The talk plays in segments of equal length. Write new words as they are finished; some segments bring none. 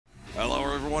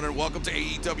everyone, and welcome to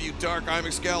AEW Dark. I'm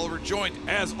Excalibur, joined,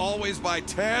 as always, by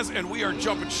Taz, and we are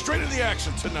jumping straight into the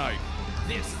action tonight.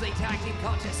 This is a tag team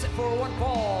contest set for one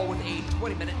fall with a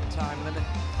 20-minute time limit.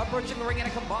 Approaching the ring at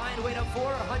a combined weight of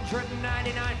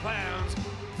 499 pounds,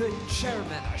 the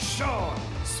chairman, Shawn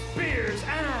Spears,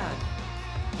 and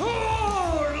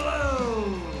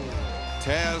Wardlow.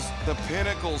 Taz, the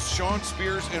Pinnacles, Shawn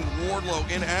Spears and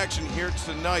Wardlow in action here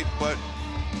tonight, but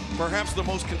perhaps the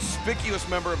most conspicuous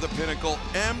member of the Pinnacle,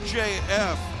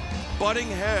 MJF, butting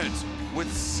heads with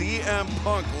CM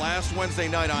Punk last Wednesday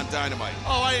night on Dynamite.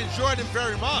 Oh, I enjoyed it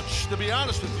very much, to be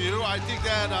honest with you. I think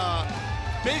that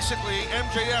basically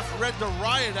MJF read the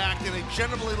riot act in a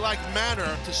gentlemanly-like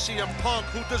manner to CM Punk,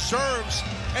 who deserves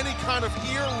any kind of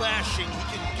ear lashing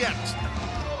he can get.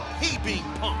 He being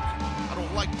Punk. I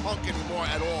don't like Punk anymore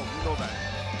at all, you know that.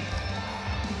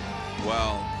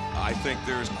 Well, I think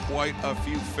there's quite a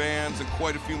few fans and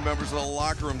quite a few members of the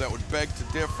locker room that would beg to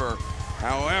differ.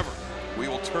 However, we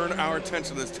will turn our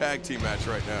attention to this tag team match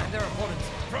right now. And their opponents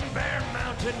from Bear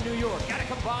Mountain, New York, at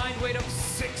a combined weight of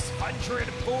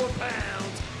 604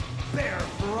 pounds, Bear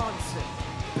Bronson,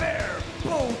 Bear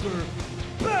Boulder,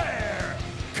 Bear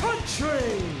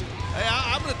Country. Hey,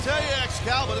 I'm going to tell you,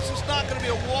 Excalibur, this is not going to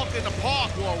be a walk in the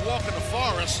park or a walk in the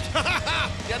forest.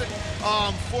 Get it?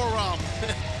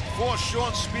 For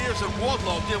Shawn Spears and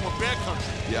Wardlow dealing with Bear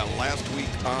Country. Yeah, last week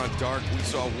on Dark, we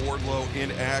saw Wardlow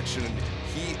in action.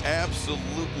 He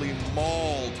absolutely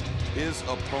mauled his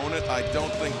opponent. I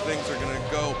don't think things are going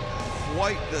to go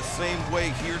quite the same way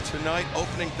here tonight.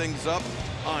 Opening things up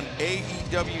on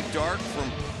AEW Dark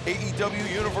from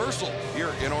AEW Universal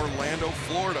here in Orlando,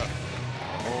 Florida,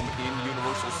 home in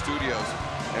Universal Studios.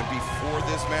 And before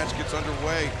this match gets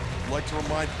underway, I'd like to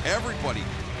remind everybody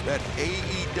that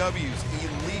AEW's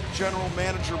Elite General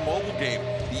Manager mobile game,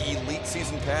 the Elite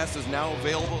Season Pass, is now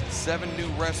available. 7 new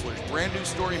wrestlers, brand new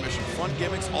story mission, fun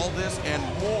gimmicks, all this and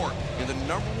more in the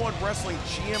 #1 wrestling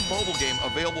GM mobile game,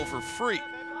 available for free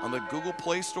on the Google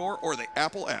Play Store or the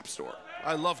Apple App Store.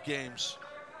 I love games.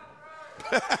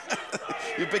 You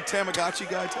a big Tamagotchi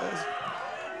guy, Taz?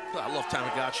 I love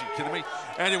Tamagotchi, you kidding me?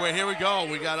 Anyway, here we go.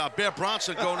 We got Bear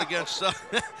Bronson going against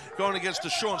going against the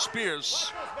Shawn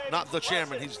Spears. Not the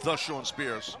chairman, he's the Shawn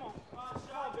Spears.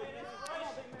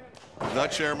 The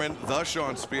chairman, the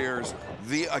Shawn Spears,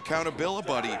 the accountability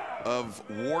buddy of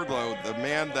Wardlow, the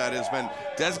man that has been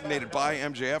designated by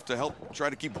MJF to help try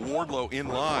to keep Wardlow in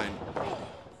line.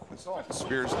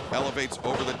 Spears elevates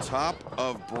over the top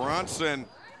of Bronson.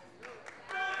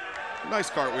 Nice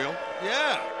cartwheel.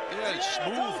 Yeah, it's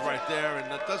smooth right there,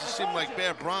 and it doesn't seem like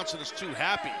Bear Bronson is too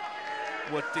happy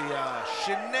with the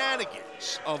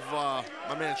shenanigans of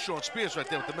my man Shawn Spears right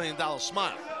there with the $1 million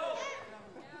smile.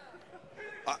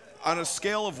 On a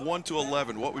scale of 1 to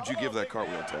 11, what would you give that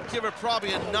cartwheel, Ted? Give it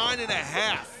probably a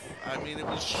 9.5. I mean, it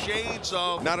was shades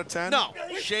of... Not a 10? No,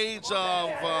 shades of,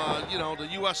 you know, the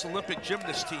U.S. Olympic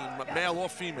gymnast team, male or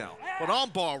female. But on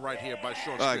bar right here by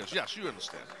Shawn Spears. Yes, you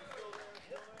understand.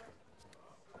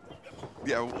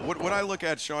 Yeah, when I look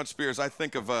at Shawn Spears, I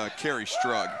think of Kerry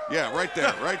Strug. Yeah, right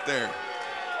there, right there.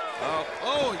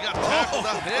 Oh, he got tackled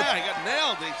up. Yeah, he got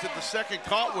nailed. He did the second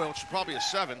cartwheel, which is probably a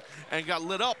 7, and got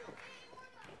lit up.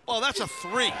 Oh, that's a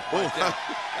 3. Right there.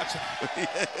 That's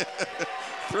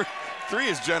a... 3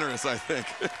 is generous, I think.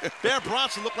 Bear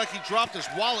Bronson looked like he dropped his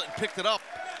wallet and picked it up.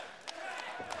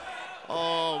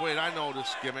 Oh, wait, I know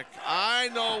this gimmick. I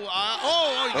know.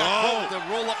 Oh, he got the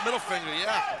roll-up middle finger,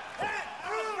 yeah.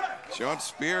 Shawn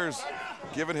Spears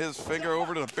giving his finger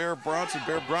over to the Bear Bronson.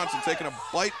 Bear Bronson taking a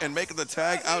bite and making the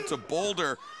tag out to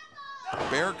Boulder.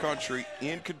 Bear Country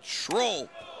in control.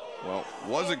 Well,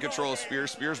 was in control of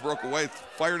Spears. Spears broke away,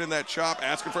 fired in that chop,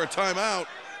 asking for a timeout.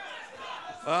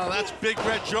 That's Big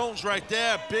Red Jones right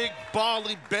there. Big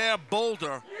Barley Bear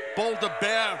Boulder. Boulder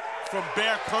Bear from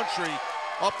Bear Country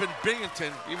up in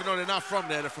Binghamton, even though they're not from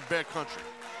there, they're from Bear Country.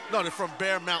 No, they're from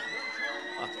Bear Mountain.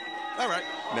 All right.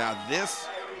 Now this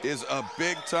is a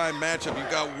big-time matchup. You've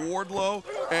got Wardlow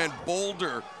and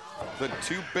Boulder, the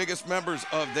 2 biggest members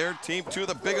of their team, 2 of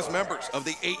the biggest members of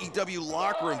the AEW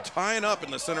locker room, tying up in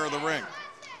the center of the ring.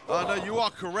 No, you are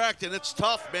correct, and it's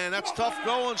tough, man. That's tough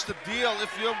goings to deal,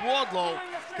 if you're Wardlow,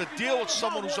 to deal with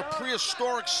someone who's a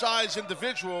prehistoric-sized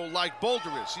individual like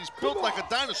Boulder is. He's built like a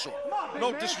dinosaur.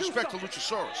 No disrespect to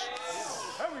Luchasaurus.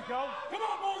 There we go. Come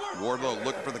on, Boulder. Wardlow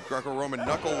looking for the Greco-Roman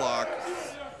knuckle lock,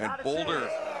 and Boulder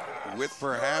with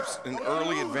perhaps an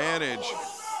early advantage.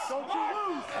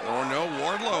 Or no,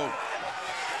 Wardlow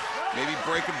maybe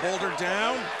breaking Boulder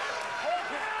down.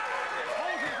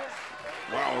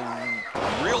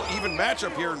 Wow, real even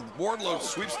matchup here, and Wardlow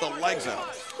sweeps the legs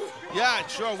out. Yeah,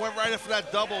 sure. Went right in for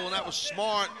that double, and that was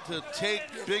smart to take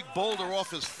Big Boulder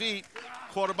off his feet.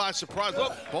 Caught him by surprise.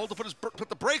 Look, Boulder put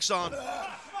the brakes on.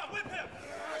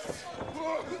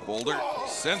 Boulder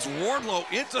sends Wardlow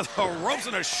into the ropes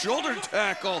in a shoulder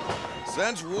tackle.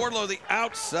 Sends Wardlow the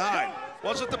outside.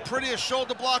 Wasn't the prettiest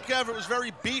shoulder block ever. It was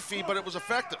very beefy, but it was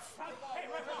effective.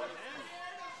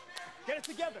 Get it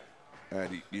together.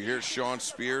 And you hear Sean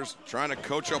Spears trying to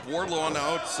coach up Wardlow on the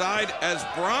outside as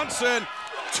Bronson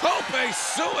Tope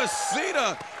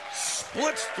Suicida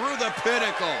splits through the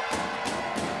pinnacle.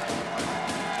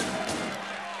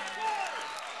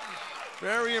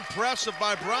 Very impressive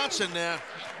by Bronson there.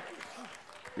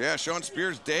 Yeah, Sean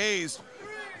Spears dazed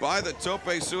by the Tope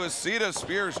Suicida.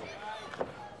 Spears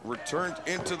returned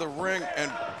into the ring,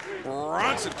 and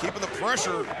Bronson keeping the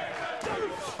pressure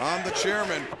on the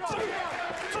chairman.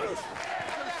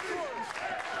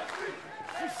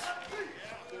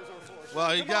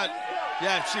 Well,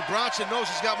 yeah, see, Bronson knows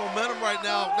he's got momentum right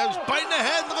now. Now he's biting the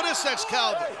head. Look at this,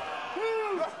 Excalibur.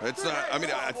 It's, I mean,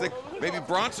 I think maybe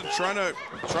Bronson trying to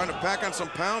pack on some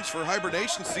pounds for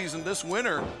hibernation season this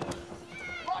winter.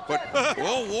 But,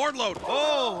 oh, Wardlow.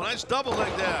 Oh, nice double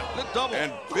leg there. Good double.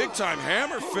 And big-time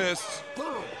hammer fists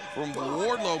from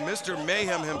Wardlow, Mr.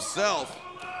 Mayhem himself.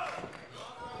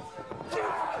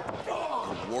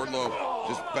 And Wardlow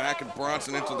just backing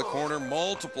Bronson into the corner.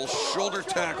 Multiple shoulder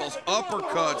tackles,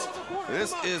 uppercuts.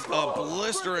 This is a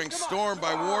blistering storm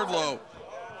by Wardlow.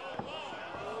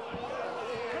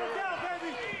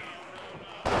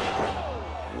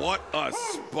 What a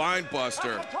spine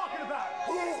buster.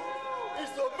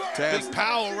 Big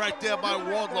power right there by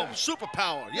Wardlow. Super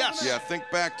power, yes. Yeah, think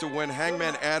back to when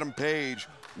Hangman Adam Page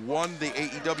won the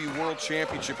AEW World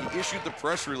Championship. He issued the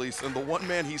press release, and the one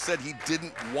man he said he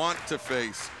didn't want to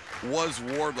face was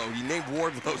Wardlow. He named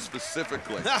Wardlow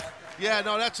specifically. Yeah,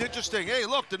 no, that's interesting. Hey,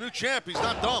 look, the new champ, he's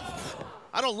not dumb.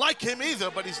 I don't like him either,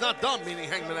 but he's not dumb, meaning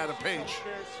Hangman Adam Page.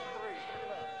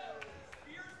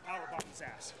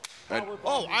 And,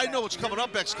 oh, I know what's coming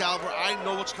up, Excalibur. I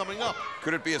know what's coming up.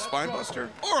 could it be a spine buster?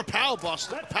 Or a power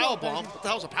buster. Power bomb. What the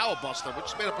hell's a power buster? We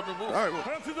just made up a new move. All right,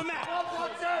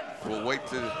 we'll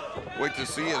wait to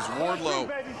see as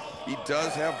Wardlow. He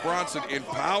does have Bronson in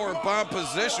power bomb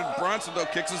position. Bronson, though,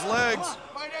 kicks his legs.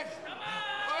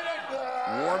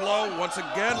 Wardlow, once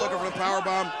again, looking for the power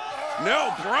bomb.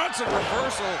 No, Bronson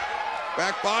reversal.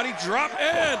 Back body drop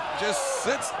in. Just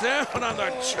sits down on the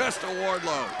chest of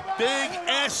Wardlow. Big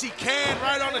assy can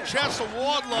right on the chest of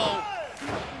Wardlow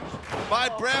by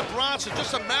Brad Bronson.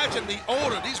 Just imagine the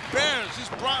odor. These bears, these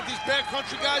bear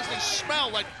country guys, they smell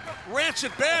like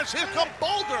rancid bears. Here come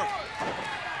Boulder.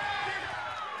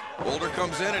 Boulder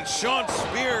comes in, and Sean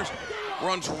Spears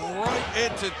runs right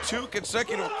into 2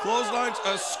 consecutive clotheslines,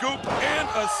 a scoop and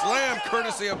a slam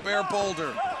courtesy of Bear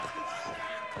Boulder.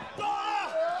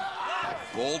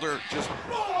 Boulder just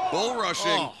bull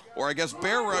rushing, or I guess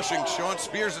bear rushing Sean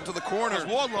Spears into the corner.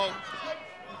 Wardlow.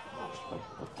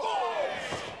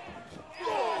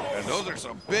 And those are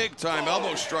some big-time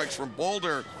elbow strikes from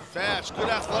Boulder. Fast, good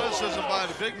athleticism by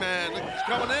the big man. He's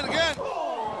coming in again.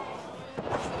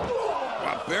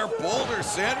 Wow, Bear Boulder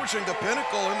sandwiching the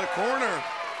Pinnacle in the corner.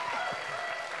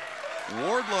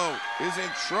 Wardlow is in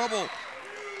trouble.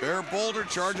 Bear Boulder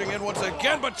charging in once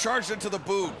again, but charged into the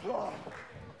boot.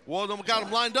 Wardlow got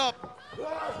him lined up.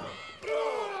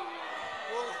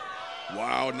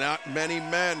 Wow, not many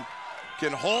men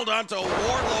can hold on to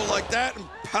Wardlow like that and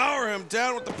power him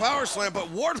down with the power slam, but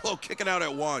Wardlow kicking out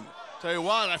at 1. Tell you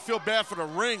what, I feel bad for the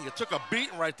ring. It took a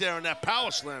beating right there in that power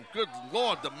slam. Good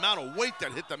Lord, the amount of weight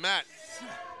that hit the mat.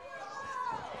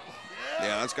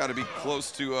 Yeah, that's got to be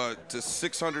close to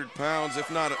 600 pounds, if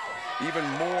not even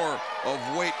more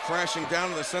of weight crashing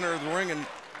down in the center of the ring. And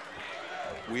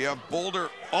we have Boulder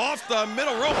off the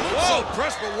middle rope. Whoa,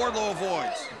 press, but Wardlow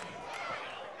avoids.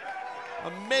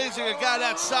 Amazing, a guy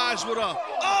that size with a,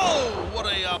 what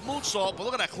a moonsault, but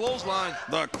look at that clothesline.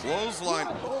 The clothesline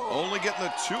only getting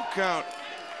the 2 count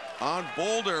on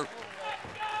Boulder.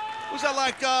 Was that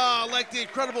like the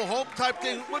Incredible Hulk type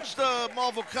thing? What's the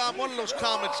Marvel one of those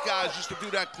comics guys used to do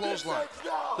that clothesline?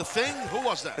 The Thing? Who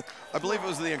was that? I believe it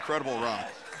was the Incredible Rock.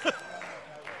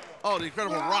 Oh, the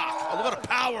Incredible Rock. Oh, look at the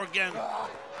power again.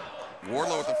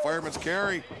 Wardlow with the fireman's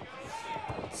carry.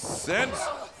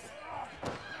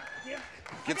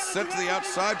 Gets sent to the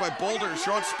outside by Boulder.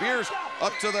 Sean Spears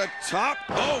up to the top.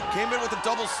 Oh, came in with a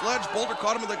double sledge. Boulder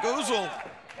caught him with a goozle.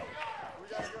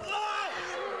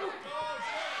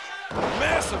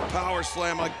 Massive power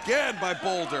slam again by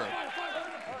Boulder.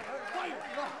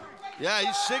 Yeah,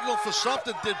 he signaled for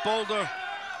something, did Boulder.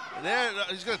 And there,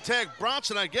 he's going to tag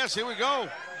Bronson, I guess. Here we go.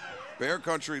 Bear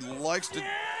Country likes to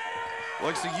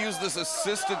Likes to use this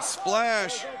assisted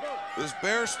splash, this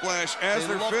bear splash, as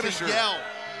their finisher. They love to yell.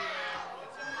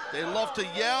 They love to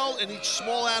yell and eat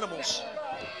small animals.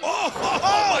 Oh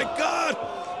my God!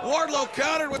 Wardlow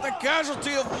countered with the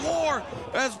casualty of war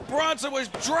as Bronson was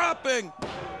dropping.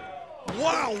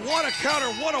 Wow, what a counter,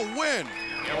 what a win.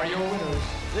 Here are your winners,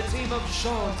 the team of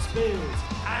Sean Spears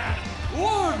and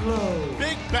Wardlow.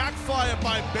 Big backfire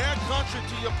by Bear Country,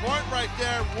 to your point right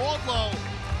there. Wardlow,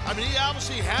 I mean, he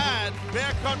obviously had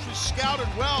Bear Country scouted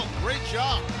well. Great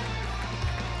job.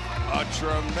 A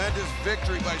tremendous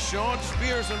victory by Sean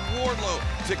Spears and Wardlow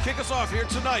to kick us off here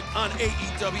tonight on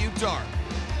AEW Dark.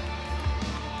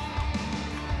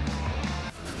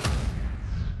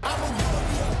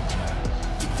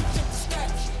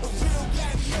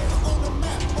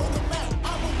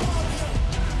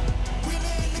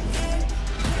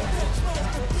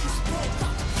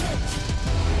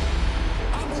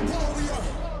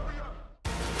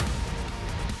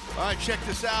 All right, check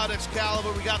this out,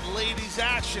 Excalibur. We got ladies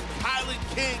action. Kylie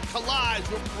King collides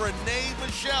with Renee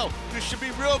Michelle. This should be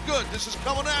real good. This is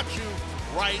coming at you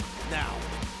right now.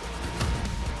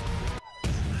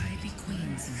 Why be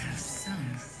queens and have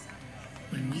sons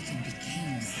when we can be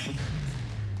kings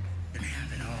and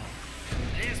have it all?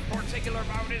 This particular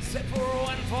bout is set for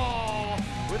one fall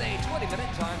with a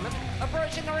 20-minute time limit.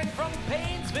 Approaching the ring from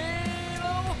Painesville,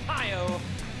 Ohio,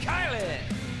 Kylie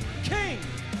King.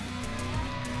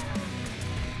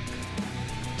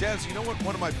 Dez, you know what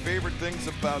one of my favorite things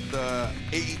about the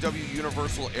AEW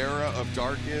Universal era of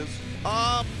Dark is?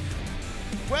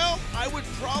 Well, I would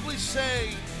probably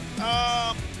say,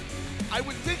 I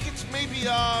would think it's maybe,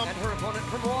 And her opponent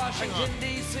from Washington,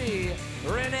 D.C.,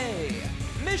 Renee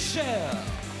Michelle.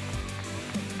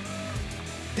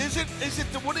 Is it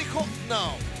the, what do you call,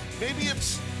 no. Maybe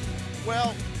it's,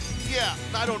 well, yeah,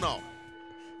 I don't know.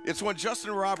 It's when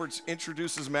Justin Roberts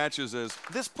introduces matches as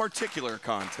this particular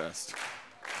contest.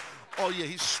 Oh, yeah,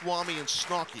 he's swami and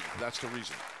snarky. That's the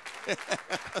reason.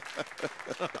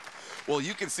 Well,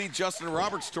 you can see Justin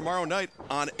Roberts tomorrow night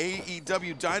on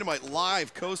AEW Dynamite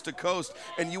live coast to coast,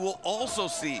 and you will also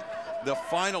see the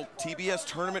final TBS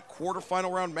tournament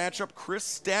quarterfinal round matchup, Chris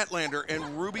Statlander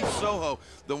and Ruby Soho.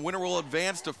 The winner will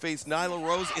advance to face Nyla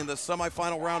Rose in the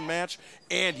semifinal round match,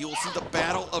 and you will see the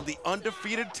battle of the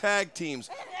undefeated tag teams,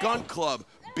 Gun Club,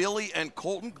 Billy and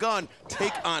Colton Gunn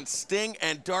take on Sting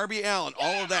and Darby Allin.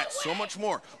 All of that, so much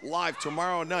more, live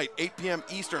tomorrow night, 8 p.m.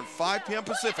 Eastern, 5 p.m.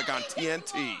 Pacific on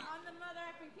TNT. I'm the mother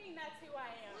effing king, that's who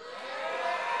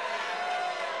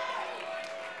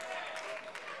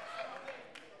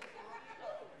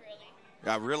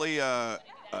I am. Really,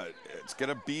 it's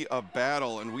going to be a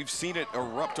battle, and we've seen it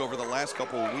erupt over the last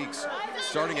couple of weeks,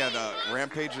 starting at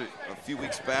Rampage a few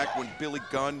weeks back when Billy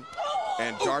Gunn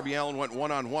and Darby Allin went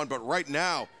one-on-one. But right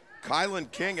now,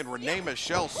 Kylan King and Renee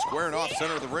Michelle squaring off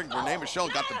center of the ring. Renee Michelle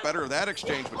got the better of that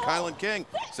exchange, but Kylan King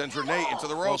sends Renee into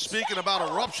the ropes. Well, speaking about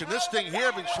eruption, this thing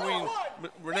here between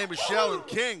Renee Michelle and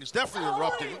King is definitely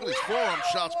erupting. Look at these forearm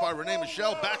shots by Renee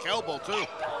Michelle. Back elbow, too.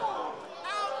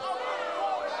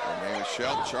 Renee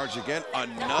Michelle charged again.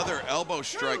 Another elbow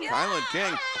strike. Kylan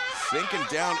King sinking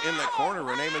down in the corner.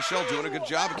 Renee Michelle doing a good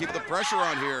job of keeping the pressure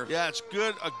on here. Yeah, it's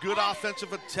good. A good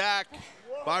offensive attack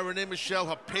by Renee Michelle.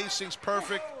 Her pacing's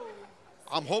perfect.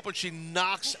 I'm hoping she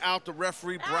knocks out the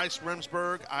referee, Bryce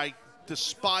Remsburg. I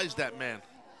despise that man.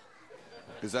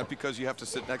 Is that because you have to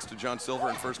sit next to John Silver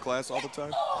in first class all the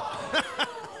time?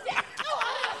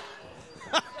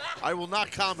 I will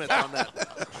not comment on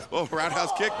that. Well,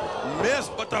 roundhouse kick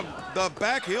missed, but the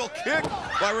back heel kick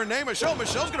by Renee Michelle.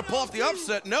 Michelle's going to pull off the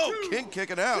upset. No, King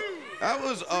kicking out. That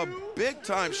was a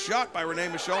big-time shot by Renee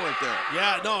Michelle right there.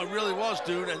 Yeah, no, it really was,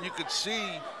 dude. And you could see,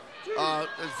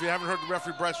 if you haven't heard the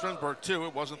referee, Bryce Remsburg, too,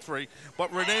 it wasn't 3.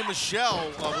 But Renee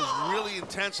Michelle was really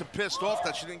intense and pissed off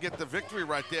that she didn't get the victory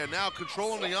right there. Now,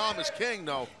 controlling the arm is King,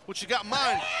 though. What you got in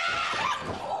mind?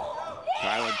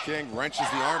 Kylan King wrenches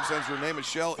the arm, sends Renee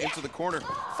Michelle into the corner,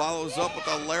 follows up with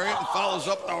a lariat, and follows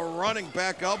up with a running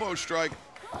back elbow strike.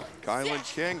 Kylan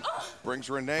King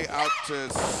brings Renee out to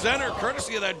center,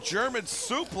 courtesy of that German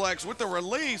suplex with the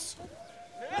release.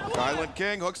 Kylan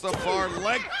King hooks the far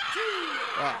leg.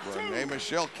 Renee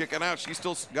Michelle kicking out. She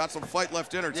still got some fight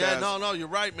left in her, Taz. Yeah, no, you're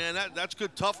right, man. That's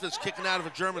good toughness, kicking out of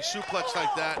a German suplex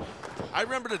like that. I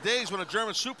remember the days when a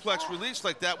German suplex released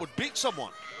like that would beat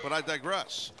someone, but I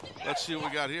digress. Let's see what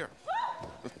we got here.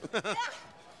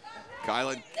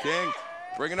 Kylan King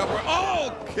bringing up.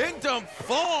 Oh, Kingdom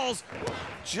falls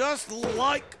just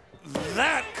like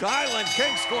that. Kylan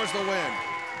King scores the win.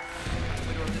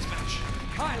 Winner of this match,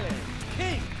 Kylan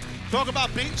King. Talk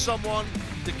about beating someone.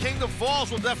 The Kingdom Falls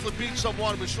will definitely beat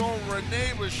someone. We saw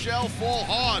Renee Rochelle fall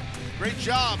hard. Great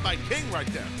job by King right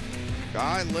there.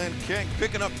 Guy Lynn King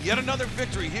picking up yet another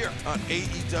victory here on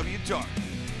AEW Dark.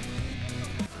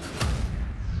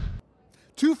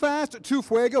 Too Fast, Too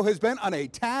Fuego has been on a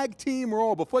tag team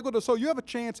roll. But Fuego del Sol, you have a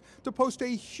chance to post a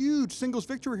huge singles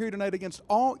victory here tonight against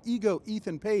All Ego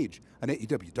Ethan Page on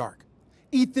AEW Dark.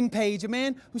 Ethan Page, a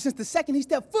man who since the second he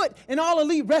stepped foot in All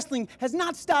Elite Wrestling has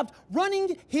not stopped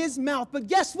running his mouth. But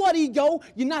guess what, Ego?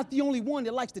 You're not the only one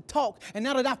that likes to talk. And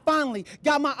now that I finally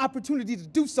got my opportunity to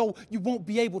do so, you won't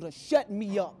be able to shut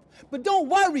me up. But don't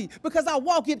worry, because I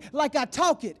walk it like I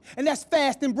talk it. And that's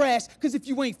fast and brash, because if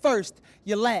you ain't first,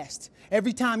 you're last.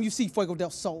 Every time you see Fuego del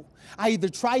Sol, I either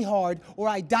try hard or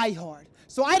I die hard.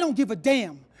 So I don't give a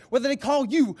damn whether they call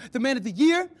you the man of the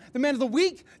year, the man of the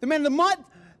week, the man of the month,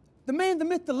 the man, the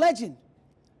myth, the legend.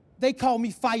 They call me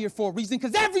fire for a reason,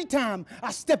 because every time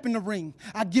I step in the ring,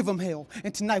 I give them hell,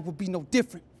 and tonight will be no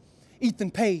different.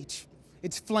 Ethan Page,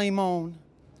 it's flame on,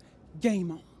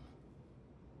 game on.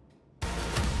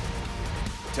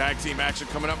 Tag team action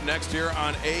coming up next here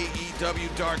on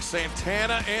AEW Dark.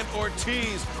 Santana and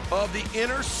Ortiz of the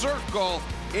Inner Circle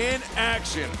in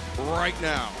action right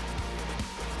now.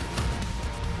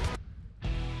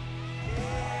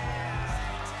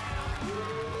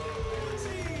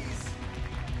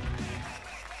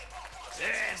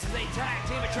 This is a tag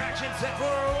team attraction set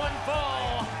for one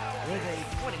fall with a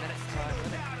 20-minute time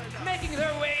limit. Making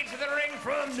their way to the ring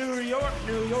from New York,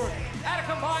 at a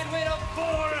combined weight of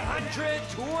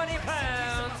 420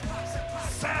 pounds,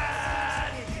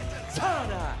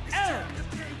 Santana and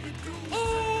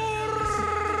Ortiz.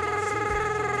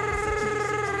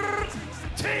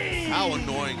 How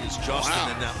annoying is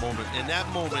Justin in that moment? In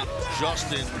that moment,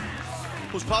 Justin,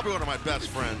 who's probably one of my best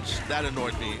friends, that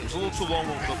annoyed me. It was a little too long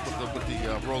with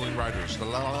the rolling riders.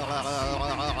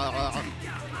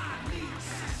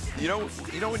 You know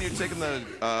when you're taking the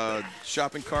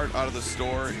shopping cart out of the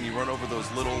store and you run over those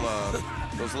little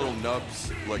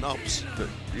nubs, like nubs, the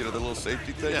little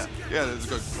safety things. Yeah, it's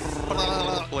going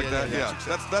like that. Yeah,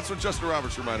 that's what Justin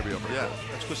Roberts reminded me of. Yeah,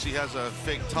 that's because he has a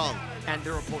fake tongue. And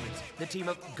their opponents, the team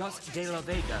of Gus De La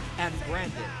Vega and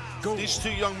Brandon Gould. These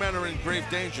two young men are in grave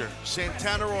danger.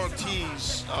 Santana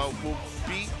Ortiz will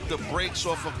beat the brakes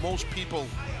off of most people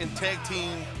in tag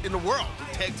team in the world, the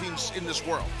tag teams in this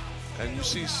world. And you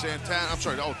see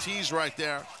Ortiz right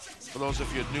there. For those of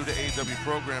you new to AEW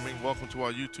programming, welcome to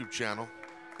our YouTube channel.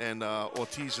 And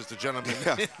Ortiz is the gentleman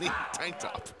in the tank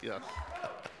top. Yeah.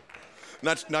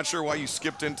 Not sure why you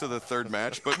skipped into the third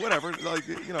match, but whatever. Like,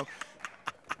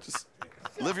 just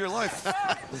live your life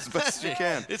as best you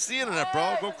can. It's the internet,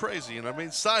 bro. Go crazy. You know what I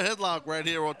mean? Side headlock right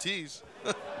here, Ortiz.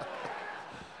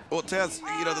 Well, Taz,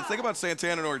 the thing about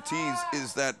Santana and Ortiz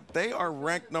is that they are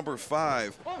ranked number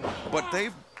 5, but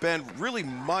they've been really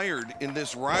mired in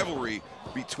this rivalry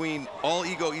between All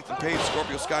Ego Ethan Page,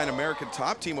 Scorpio Sky, and American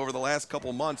Top Team over the last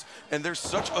couple months, and they're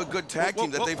such a good tag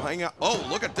team that they've hung out. Oh,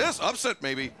 look at this upset,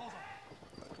 maybe.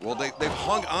 Well, they've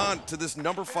hung on to this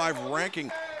number 5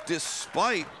 ranking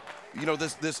despite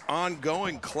this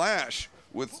ongoing clash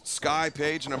with Sky,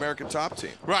 Page, and American Top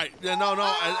Team. Right. Yeah, no, and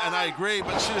I agree.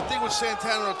 But see, the thing with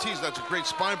Santana and Ortiz, that's a great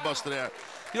spine buster there.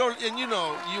 You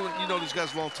know these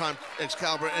guys a long time,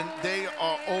 Excalibur, and they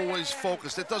are always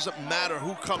focused. It doesn't matter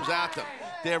who comes at them.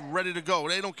 They're ready to go.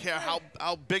 They don't care how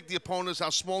big the opponent is, how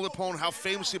small the opponent, how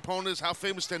famous the opponent is, how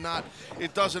famous they're not.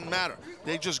 It doesn't matter.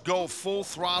 They just go full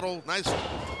throttle. Nice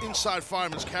inside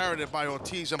fireman's carry there by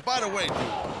Ortiz. And by the way, dude,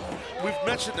 we've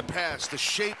mentioned in the past, the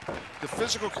shape, the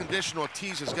physical condition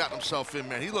Ortiz has gotten himself in,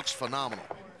 man. He looks phenomenal.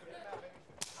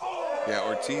 Yeah,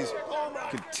 Ortiz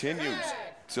continues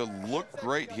to look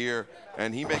great here,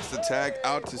 and he makes the tag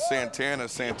out to Santana.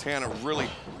 Santana really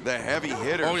the heavy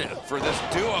hitter for this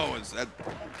duo. Is that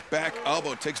back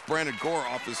elbow takes Brandon Gore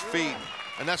off his feet.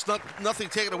 And that's nothing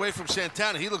taken away from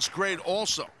Santana. He looks great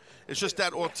also. It's just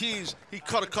that Ortiz, he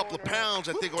cut a couple of pounds,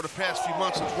 I think, over the past few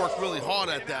months and worked really hard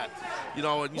at that.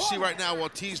 And you see right now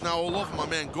Ortiz now all over my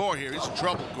man Gore here. He's in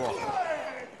trouble, Gore.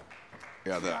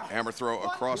 Yeah, the hammer throw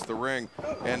across the ring.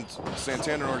 And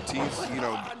Santana and Ortiz,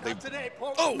 they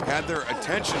had their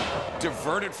attention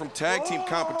diverted from tag team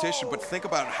competition, but think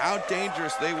about how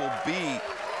dangerous they will be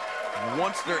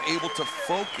once they're able to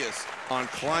focus on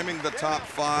climbing the top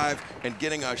 5 and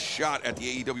getting a shot at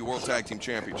the AEW World Tag Team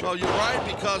Championship. Well, you're right,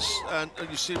 because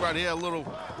you see right here a little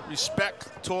respect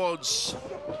towards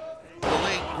the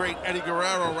late, great Eddie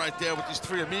Guerrero right there with these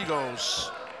 3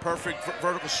 amigos. Perfect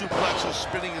vertical suplexes,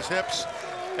 spinning his hips.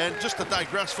 And just to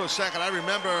digress for a second, I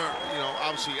remember,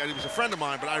 obviously Eddie was a friend of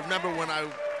mine, but I remember when I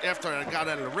after I got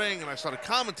out of the ring and I started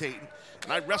commentating,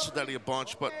 and I wrestled Eddie a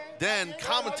bunch, but then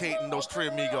commentating those three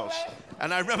amigos.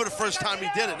 And I remember the first time he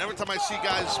did it. And every time I see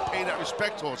guys pay that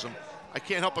respect towards him, I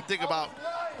can't help but think about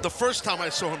the first time I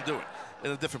saw him do it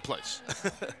in a different place.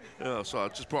 You know, so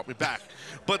it just brought me back.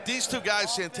 But these two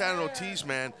guys, Santana and Ortiz,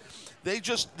 man, they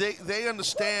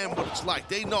understand what it's like.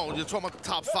 They know, you're talking about the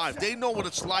top 5. They know what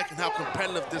it's like and how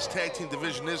competitive this tag team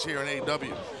division is here in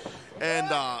AEW. And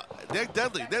they're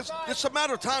deadly. It's a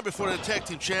matter of time before they're tag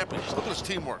team champions. Look at this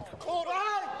teamwork.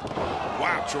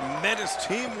 Wow, tremendous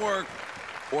teamwork.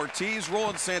 Ortiz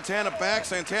rolling Santana back.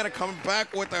 Santana coming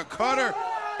back with a cutter.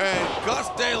 And Gus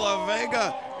De La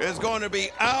Vega is going to be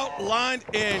outlined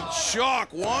in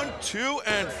chalk. 1, 2,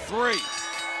 and 3.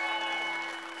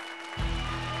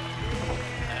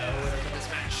 This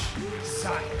match,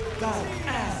 Santana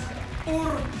and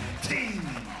Ortiz.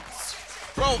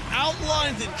 Bro,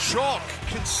 outlined in chalk.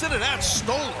 Consider that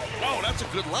stolen. Oh, that's a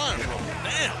good line, bro.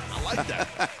 Damn, I like that.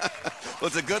 Well,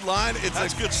 it's a good line.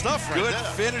 That's good stuff right Good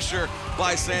there. finisher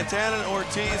by Santana and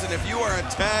Ortiz. And if you are a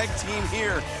tag team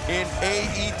here in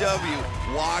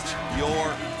AEW, watch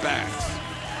your backs.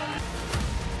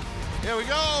 Here we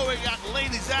go. We got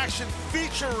ladies action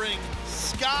featuring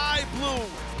Sky Blue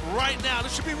right now.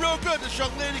 This should be real good. This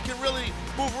young lady can really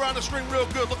move around the ring real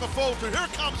good. Looking forward to it. Here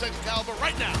comes Excalibur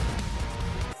right now.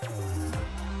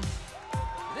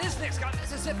 This next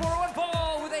contest is set for one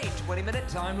fall with a 20-minute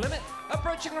time limit.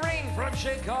 Approaching the ring from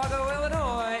Chicago,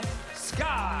 Illinois,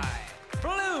 Sky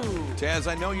Blue. Taz,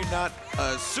 I know you're not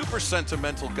a super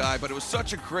sentimental guy, but it was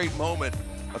such a great moment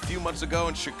a few months ago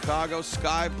in Chicago.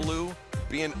 Sky Blue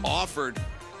being offered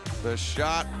the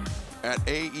shot at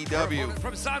AEW.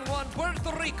 From San Juan,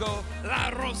 Puerto Rico, La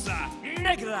Rosa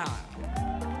Negra.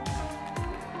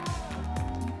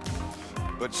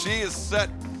 But she is set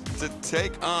to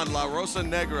take on La Rosa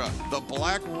Negra, the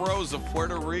Black Rose of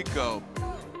Puerto Rico.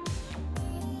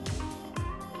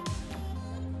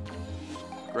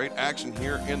 Great action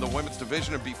here in the women's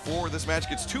division. And before this match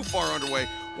gets too far underway,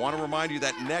 want to remind you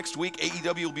that next week,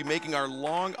 AEW will be making our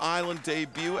Long Island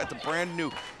debut at the brand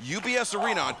new UBS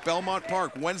Arena at Belmont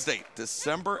Park, Wednesday,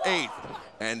 December 8th.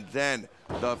 And then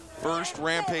the first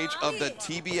Rampage of the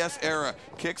TBS era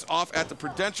kicks off at the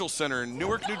Prudential Center in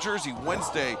Newark, New Jersey,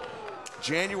 Wednesday,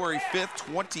 January 5th,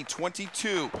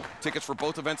 2022. Tickets for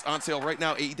both events on sale right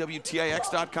now,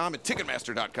 AEWTIX.com and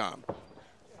Ticketmaster.com.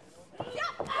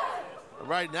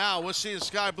 Right now, we're seeing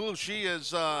Sky Blue. She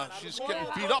is she's getting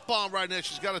beat up on right now.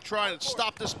 She's got to try and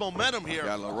stop this momentum here.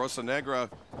 Yeah, La Rosa Negra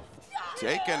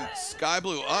taking Sky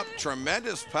Blue up.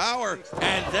 Tremendous power.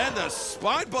 And then the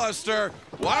spine buster.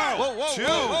 Wow. Whoa, whoa, two.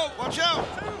 whoa, whoa, watch out.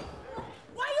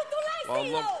 Why you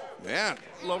do like Man.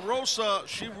 La Rosa,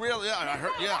 she really, I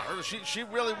heard she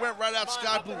really went right at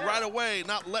Sky Blue right away,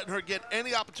 not letting her get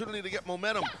any opportunity to get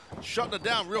momentum, shutting her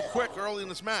down real quick early in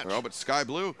this match. Well, but Sky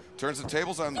Blue turns the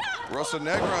tables on Rosa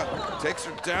Negra, takes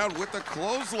her down with the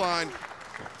clothesline.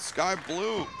 Sky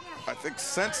Blue, I think,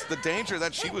 sensed the danger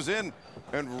that she was in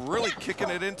and really kicking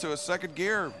it into a second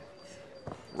gear.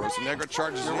 Rosa Negra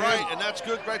charges in. Right, and that's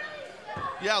good, right?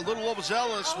 Yeah, a little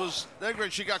overzealous was Negra.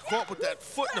 She got caught with that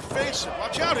foot in the face.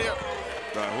 Watch out here.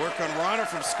 The Hurricane Rana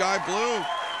from Sky Blue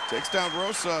takes down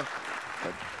Rosa.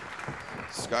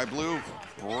 Sky Blue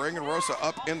bringing Rosa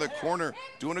up in the corner,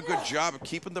 doing a good job of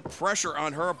keeping the pressure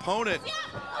on her opponent.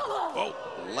 Oh,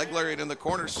 leg lariat in the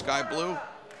corner. Sky Blue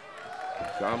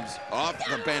comes off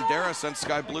the bandera, sends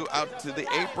Sky Blue out to the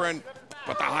apron,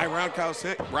 but the high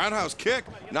roundhouse kick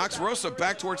knocks Rosa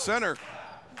back towards center.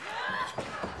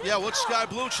 Yeah, with Sky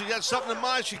Blue, she had something in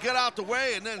mind. She got out the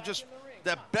way, and then just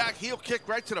that back heel kick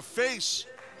right to the face.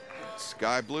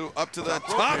 Sky Blue up to the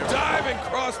top dive and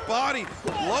cross body.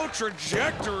 Low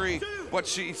trajectory, but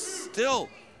she still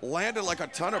landed like a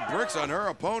ton of bricks on her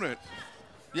opponent.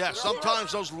 Yeah,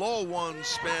 sometimes those low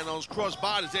ones, man, those cross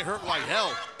bodies, they hurt like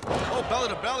hell. Oh, belly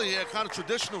to belly here, kind of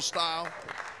traditional style.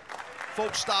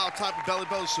 Folk style type of belly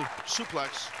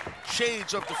suplex.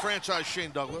 Shades of the franchise Shane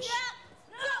Douglas.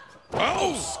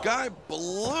 Oh, Sky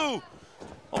Blue,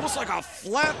 almost like a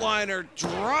flatliner,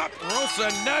 dropped Rosa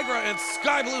Negra, and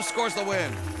Sky Blue scores the win.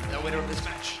 The winner of this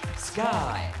match,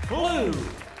 Sky Blue.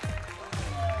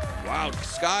 Wow,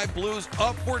 Sky Blue's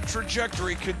upward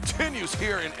trajectory continues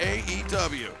here in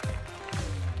AEW.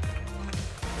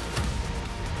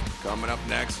 Coming up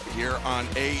next here on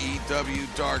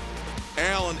AEW Dark,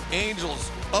 Alan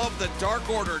Angels of the Dark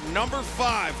Order, number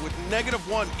 5 with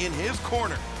 -1 in his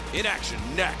corner. In action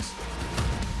next.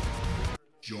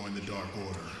 Join the Dark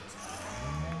Order.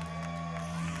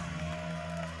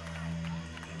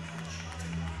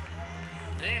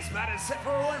 This match is set for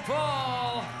one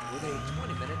fall with a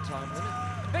 20-minute time limit.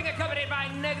 Being accompanied by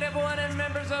 -1 and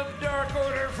members of Dark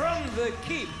Order from the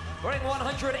Keep, weighing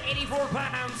 184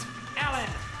 pounds, Alan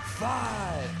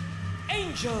 5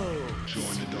 Angel.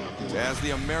 As the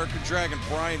American Dragon,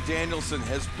 Bryan Danielson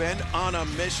has been on a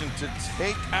mission to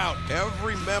take out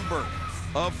every member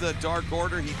of the Dark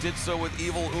Order. He did so with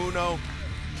Evil Uno.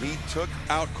 He took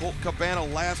out Colt Cabana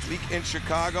last week in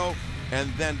Chicago.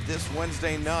 And then this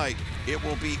Wednesday night, it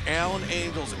will be Alan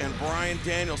Angels and Bryan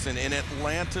Danielson in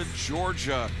Atlanta,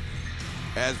 Georgia,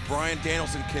 as Bryan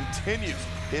Danielson continues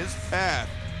his path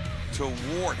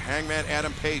toward Hangman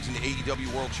Adam Page in the AEW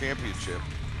World Championship.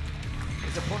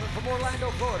 His opponent from Orlando,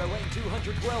 Florida, weighing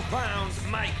 212 pounds,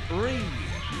 Mike Reed.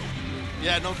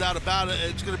 Yeah, no doubt about it.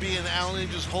 It's going to be in Alan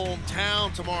Angel's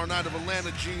hometown tomorrow night of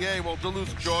Atlanta, GA. Well,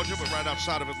 Duluth, Georgia, but right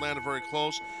outside of Atlanta, very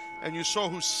close. And you saw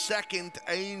who second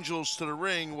Angels to the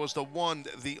ring was the one,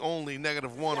 the only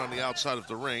 -1 on the outside of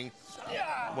the ring.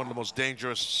 One of the most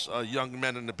dangerous young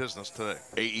men in the business today.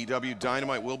 AEW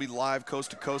Dynamite will be live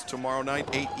coast to coast tomorrow night,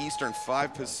 8 Eastern,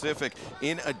 5 Pacific.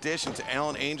 In addition to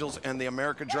Alan Angels and the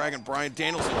American Dragon, Bryan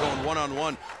Danielson going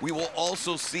one-on-one, we will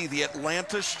also see the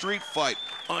Atlanta Street Fight.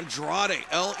 Andrade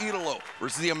El Idolo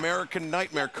versus the American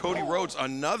Nightmare, Cody Rhodes,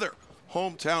 another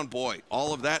hometown boy.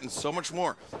 All of that and so much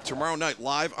more tomorrow night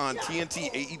live on TNT,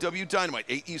 AEW Dynamite,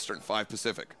 8 Eastern, 5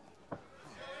 Pacific.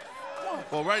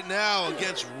 Well, right now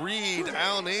against Reed,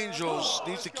 Alan Angels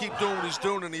needs to keep doing what he's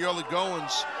doing in the early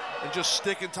goings and just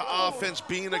sticking to offense,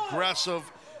 being aggressive,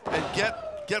 and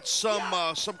get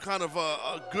some kind of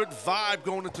a good vibe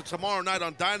going into tomorrow night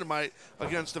on Dynamite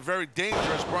against the very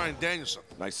dangerous Bryan Danielson.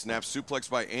 Nice snap suplex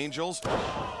by Angels.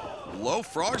 Low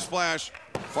frog splash.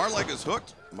 Far leg is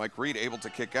hooked. Mike Reed able to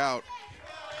kick out.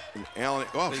 And Alan,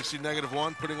 oh. You see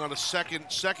 -1 putting on a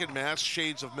second mask,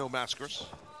 shades of Mil Mascaris.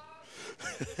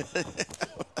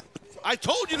 I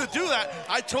told you to do that.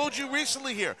 I told you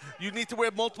recently here, you need to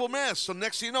wear multiple masks. So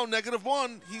next thing you know,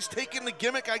 -1, he's taking the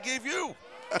gimmick I gave you.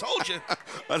 I told you.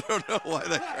 I don't know why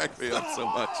that cracked me up so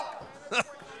much.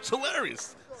 It's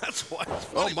hilarious. That's why it's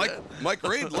funny, Mike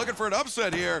Reed looking for an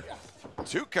upset here.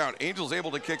 2 count. Angels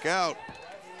able to kick out.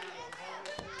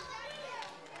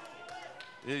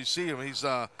 Yeah, you see him. He's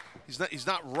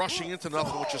not rushing into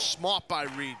nothing, which is smart by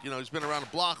Reed. You know, he's been around the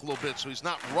block a little bit, so he's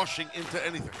not rushing into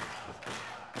anything.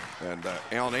 And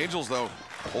Alan Angels, though,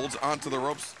 holds onto the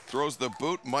ropes, throws the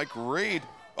boot. Mike Reed.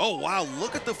 Oh, wow,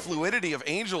 look at the fluidity of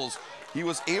Angels. He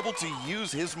was able to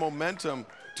use his momentum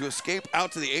to escape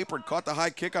out to the apron, caught the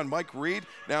high kick on Mike Reed.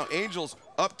 Now Angels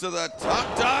up to the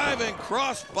top dive and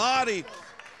cross body.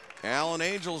 Alan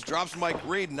Angels drops Mike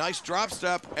Reed, nice drop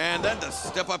step, and then the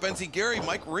step up NC Gary,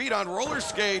 Mike Reed on roller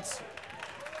skates.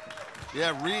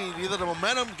 Yeah, Reed, either the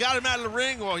momentum got him out of the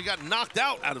ring or he got knocked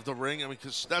out of the ring. I mean,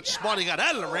 because that's smart, he got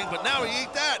out of the ring, but now he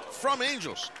ate that from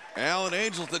Angels. Alan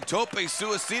Angels, the tope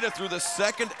suicida through the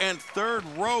 2nd and 3rd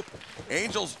rope.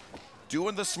 Angels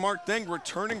doing the smart thing,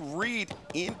 returning Reed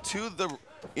into the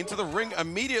ring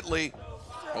immediately.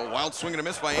 Oh, wild swing and a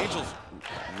miss by Angels.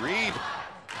 Reed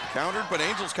countered, but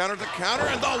Angels countered the counter,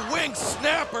 and the wing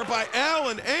snapper by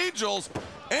Alan Angels.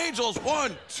 Angels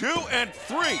 1, 2, and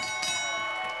 3.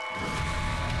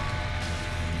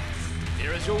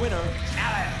 Here is your winner,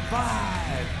 Alan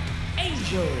 5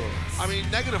 Angels. I mean,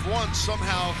 -1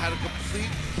 somehow had a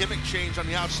complete gimmick change on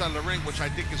the outside of the ring, which I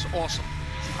think is awesome.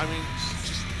 I mean,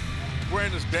 just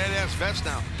wearing this badass vest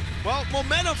now. Well,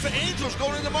 momentum for Angels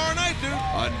going in tomorrow night, dude.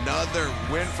 Another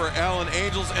win for Alan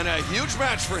Angels and a huge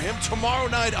match for him tomorrow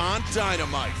night on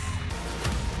Dynamite.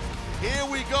 Here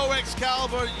we go,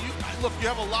 Excalibur. Look, you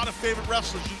have a lot of favorite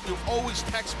wrestlers. You always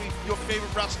text me your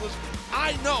favorite wrestlers.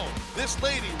 I know this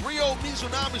lady, Ryo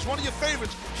Mizunami, is one of your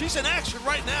favorites. She's in action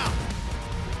right now.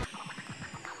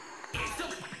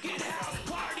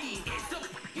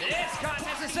 This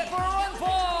contest is set for a one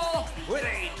fall with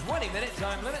a 20-minute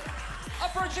time limit.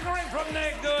 Approaching the ring from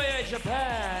Nagoya,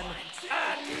 Japan,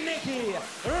 Nikki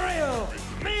Ryo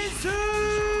Mizunami!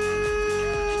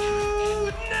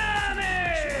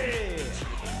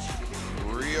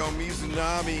 Ryo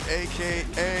Mizunami,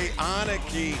 a.k.a.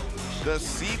 Aniki, the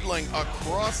seedling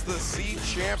across the sea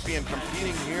champion,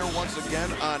 competing here once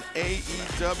again on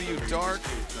AEW Dark.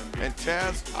 And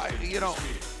Taz,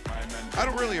 I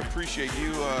don't really appreciate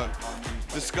you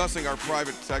discussing our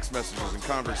private text messages and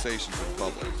conversations in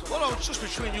public. Well, no, it's just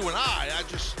between you and I. I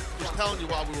just was telling you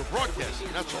while we were broadcasting.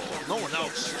 That's all. No one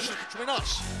else. It's just between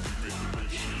us.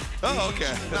 Oh,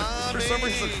 okay. For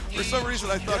some reason,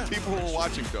 I thought people were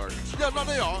watching Dark. Yeah, no,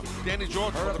 they are. Danny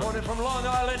Jordan. Her opponent from Long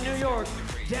Island, New York,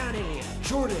 Danny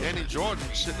Jordan. Danny Jordan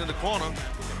sitting in the corner,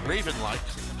 Raven-like.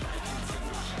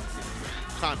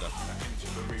 Kinda.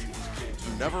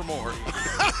 Nevermore.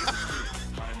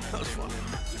 That was fun.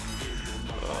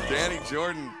 Danny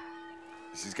Jordan,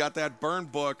 she's got that burn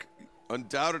book.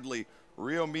 Undoubtedly,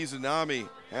 Ryo Mizunami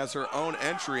has her own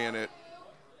entry in it.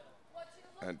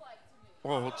 And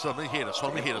oh, let me hear this.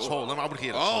 Let me hear this. Hold on, I would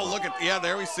hear this. oh, look at, yeah,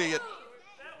 there we see it.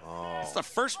 Oh. It's the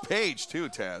first page, too,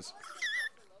 Taz.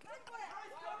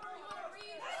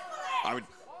 I would,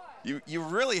 you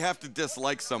really have to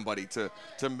dislike somebody to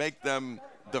make them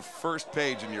the first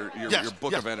page in your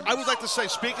book of enemies. I would like to say,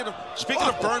 speaking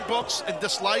of burn books and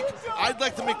dislike, I'd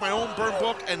like to make my own burn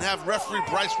book and have referee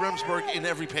Bryce Remsburg in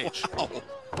every page. Wow.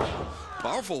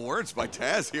 Powerful words by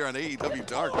Taz here on AEW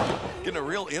Dark. Getting a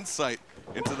real insight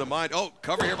into the mind. Oh,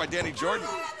 cover here by Danny Jordan.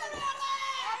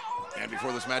 And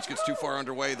before this match gets too far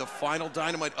underway, the final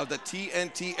Dynamite of the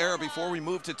TNT era before we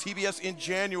move to TBS in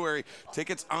January.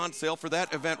 Tickets on sale for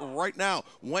that event right now.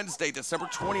 Wednesday, December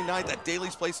 29th at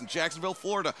Daly's Place in Jacksonville,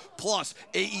 Florida. Plus,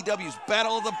 AEW's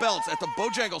Battle of the Belts at the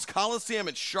Bojangles Coliseum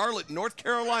in Charlotte, North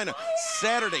Carolina.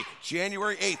 Saturday,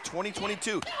 January 8th,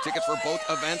 2022. Tickets for both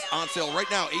events on sale right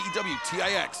now.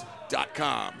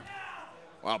 AEWTIX.com.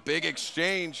 Wow, big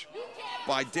exchange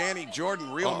by Danny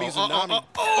Jordan, Ryo Mizunami.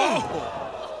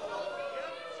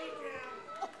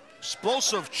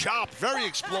 Explosive chop, very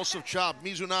explosive chop.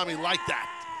 Mizunami like that.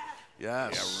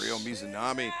 Yes. Yeah, Ryo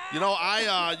Mizunami. You know,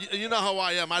 you know how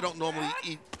I am. I don't normally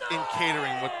eat in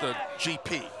catering with the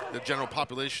GP, the general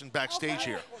population backstage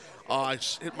here. I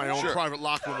hit my own private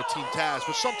locker room with Team Taz,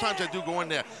 but sometimes I do go in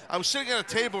there. I was sitting at a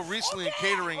table recently in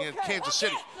catering in Kansas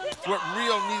City with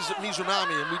Ryo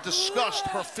Mizunami, and we discussed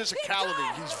her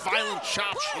physicality, these violent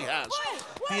chops she has,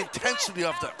 the intensity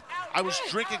of them. I was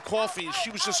drinking coffee, and she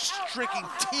was just drinking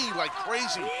tea like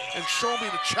crazy and showing me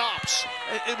the chops.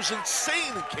 It was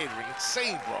insane in catering,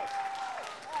 insane, bro.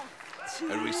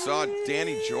 And we saw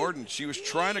Danny Jordan. She was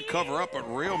trying to cover up, but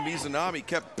Ryo Mizunami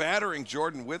kept battering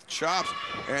Jordan with chops.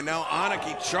 And now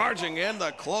Aniki charging in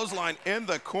the clothesline in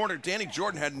the corner. Danny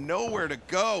Jordan had nowhere to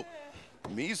go.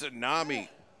 Mizunami,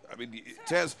 I mean,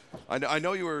 Taz, I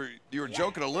know you were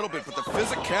joking a little bit, but the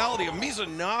physicality of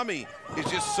Mizunami is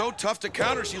just so tough to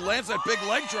counter. She lands that big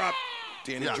leg drop.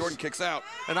 Danny Jordan kicks out.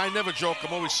 And I never joke,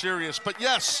 I'm always serious. But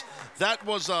yes, that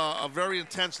was a very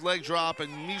intense leg drop, and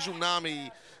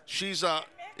Mizunami, she's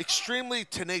extremely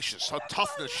tenacious. Her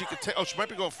toughness, she could take, she might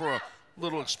be going for a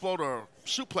little exploder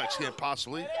suplex here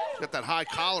possibly. Got that high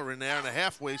collar in there and a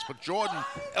half waist, but Jordan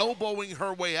elbowing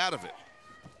her way out of it.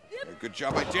 Good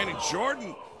job by Danny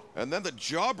Jordan. And then the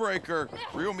jawbreaker,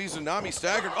 Ryo Mizunami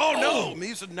staggered. Oh no,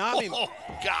 Mizunami. Oh,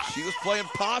 gosh. She was playing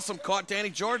possum, caught Danny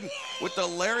Jordan with the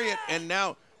lariat, and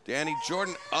now Danny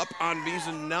Jordan up on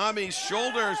Mizunami's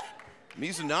shoulders.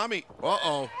 Mizunami,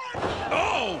 oh,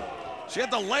 she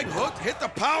had the leg hooked, hit the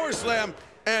power slam,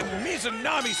 and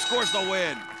Mizunami scores the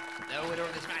win. The winner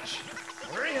of this match,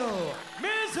 Ryo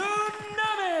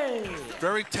Mizunami.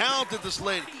 Very talented, this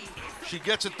lady. She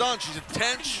gets it done. She's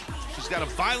intense. She's got a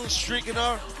violent streak in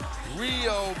her.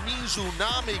 Ryo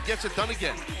Mizunami gets it done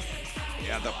again.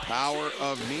 Yeah, the power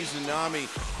of Mizunami,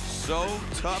 so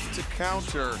tough to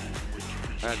counter.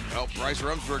 And Bryce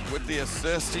Remsburg with the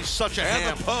assist. He's such a ham.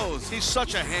 And the pose. He's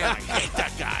such a ham. I hate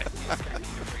that guy.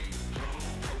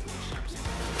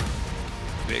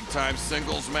 Big time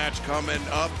singles match coming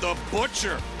up. The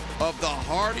Butcher of the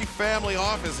Hardy family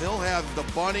office. He'll have the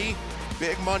Bunny,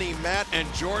 Big Money Matt,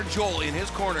 and George Joel in his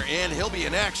corner, and he'll be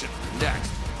in action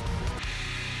next.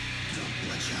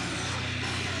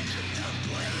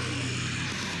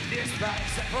 This bout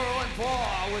set for one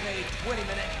fall with a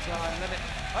 20-minute time limit.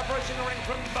 Approaching the ring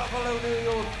from Buffalo, New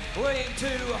York, weighing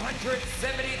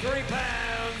 273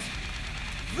 pounds,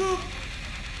 the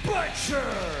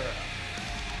Butcher.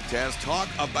 Taz, talk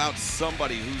about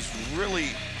somebody who's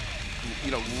really,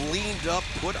 leaned up,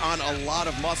 put on a lot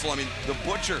of muscle. I mean, the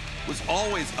Butcher was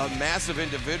always a massive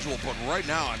individual, but right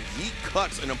now, he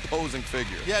cuts an imposing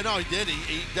figure. Yeah, no, he did.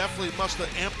 He definitely must have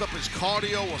amped up his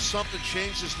cardio or something,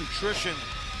 changed his nutrition,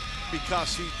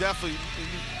 because he definitely,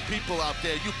 people out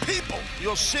there, you people,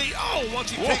 you'll see,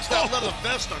 once he takes that leather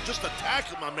vest on, just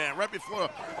attacking my man right before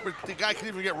the guy could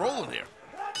even get rolling here.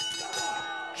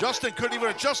 Justin couldn't even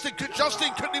announce the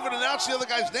other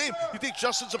guy's name. You think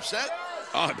Justin's upset?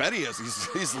 Oh, I bet he is.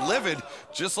 He's livid,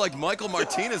 just like Michael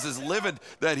Martinez is livid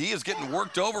that he is getting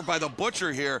worked over by the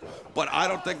Butcher here. But I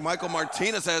don't think Michael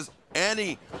Martinez has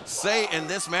any say in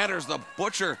this matter as the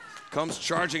Butcher comes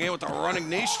charging in with a running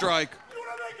knee strike.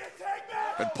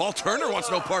 And Paul Turner wants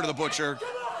no part of the Butcher.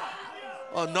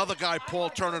 Another guy, Paul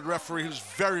Turner, the referee, who's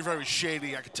very, very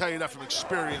shady. I can tell you that from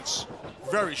experience.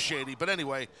 Very shady. But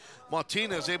anyway,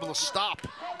 Martinez able to stop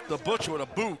the Butcher with a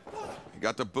boot.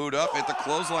 Got the boot up at the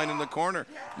clothesline in the corner.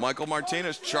 Michael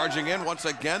Martinez charging in once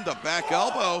again, the back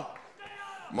elbow.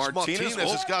 Martinez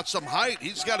has got some height.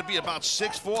 He's got to be about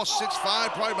 6'4",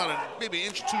 6'5", probably about maybe an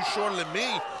inch or two shorter than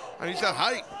me. And he's got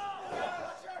height.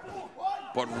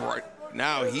 But right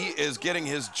now he is getting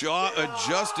his jaw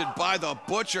adjusted by the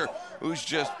Butcher, who's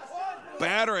just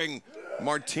battering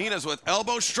Martinez with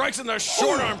elbow strikes in the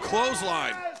short arm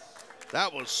clothesline.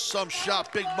 That was some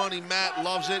shot. Big Money Matt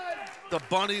loves it. The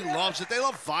Bunny loves it. They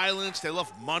love violence. They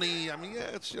love money. I mean, yeah,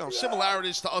 it's, you know,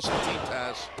 similarities to us and Team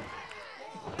Taz.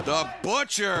 The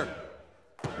Butcher.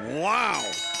 Wow.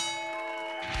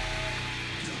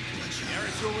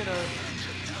 Here's your winner,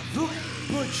 the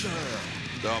Butcher.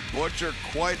 The Butcher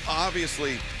quite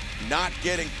obviously not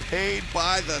getting paid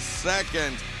by the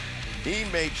second. He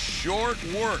made short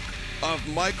work of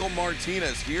Michael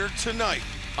Martinez here tonight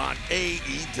on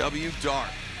AEW Dark.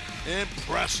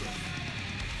 Impressive.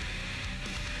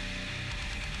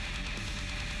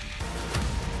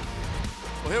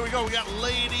 Well, here we go. We got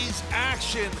ladies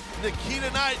action. Nikita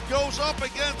Knight goes up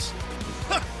against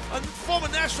a former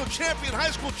national champion, high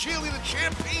school cheerleader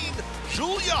champion,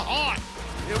 Julia Hart.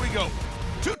 Here we go.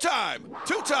 Two-time.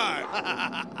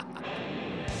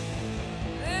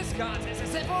 This contest is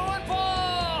set for one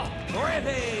fall.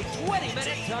 Rampage,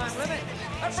 20-minute time limit.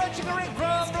 Approaching the ring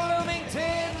from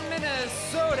Bloomington,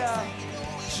 Minnesota,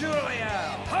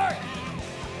 Julia Hart.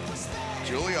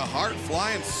 Julia Hart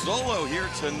flying solo here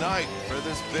tonight for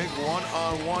this big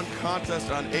one-on-one contest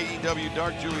on AEW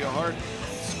Dark. Julia Hart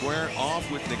squaring off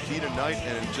with Nikita Knight,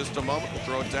 and in just a moment we'll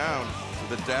throw it down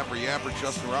to the Dapper Yapper,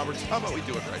 Justin Roberts. How about we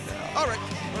do it right now? All right.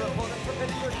 Her opponent from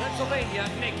Pittsburgh, Pennsylvania,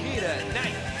 Nikita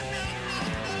Knight.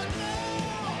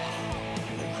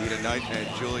 Nikita Knight and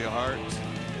Julia Hart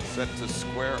set to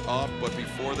square off, but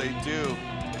before they do,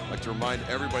 I'd like to remind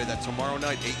everybody that tomorrow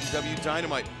night, AEW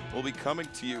Dynamite will be coming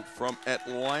to you from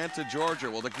Atlanta, Georgia.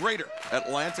 Well, the greater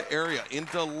Atlanta area in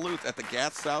Duluth at the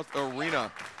Gas South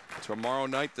Arena tomorrow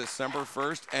night, December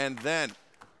 1st. And then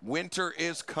winter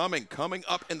is coming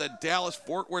up in the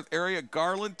Dallas-Fort Worth area,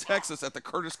 Garland, Texas at the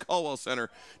Curtis Caldwell Center,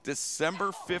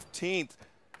 December 15th.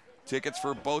 Tickets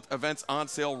for both events on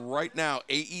sale right now,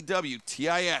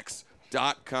 AEWTIX.com.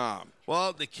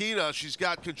 Well, Nikita, she's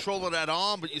got control of that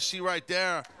arm, but you see right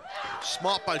there,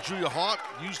 smart by Julia Hart,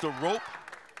 used the rope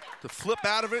to flip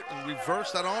out of it and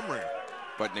reverse that arm ring.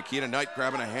 But Nikita Knight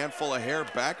grabbing a handful of hair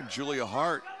back, and Julia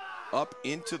Hart up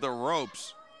into the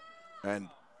ropes. And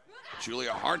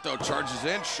Julia Hart, though, charges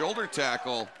in, shoulder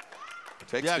tackle.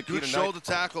 Takes yeah, Nikita good Knight. Shoulder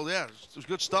tackle, yeah. There's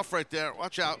good stuff right there.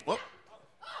 Watch out. Whoop.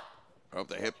 Oh,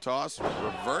 the hip toss,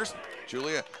 reversed.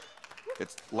 Julia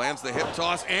lands the hip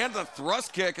toss and the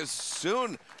thrust kick as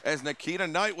soon as Nikita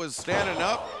Knight was standing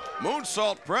up.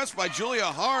 Moonsault press by Julia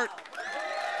Hart.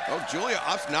 Oh, Julia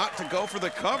opts not to go for the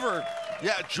cover.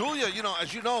 Yeah, Julia, you know,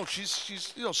 as you know,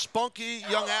 she's you know, spunky,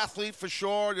 young athlete for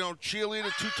sure, you know,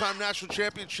 cheerleader, two-time national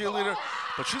champion cheerleader,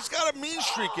 but she's got a mean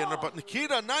streak in her, but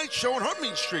Nikita Knight showing her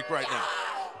mean streak right now.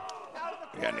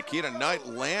 Yeah, Nikita Knight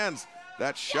lands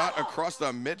that shot across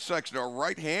the midsection, a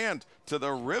right hand to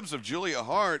the ribs of Julia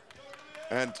Hart.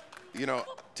 And, you know,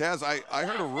 Taz, I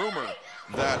heard a rumor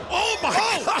that... Oh, my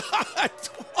God!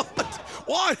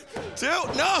 One, two,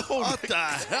 no! What the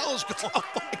hell's going on?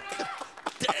 Oh, my God.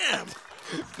 Damn!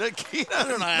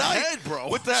 Nikita Knight, head, bro.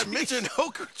 With that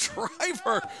Michinoku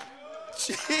driver.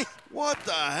 Gee, what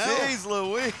the hell? Jeez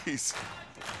Louise.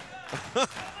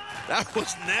 That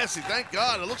was nasty. Thank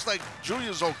God. It looks like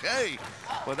Julia's okay.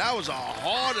 But that was a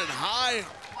hard and high,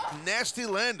 nasty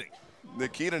landing.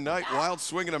 Nikita Knight, wild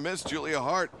swing and a miss. Julia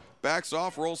Hart backs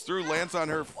off, rolls through, lands on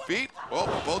her feet.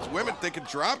 Oh, both women thinking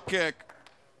drop kick.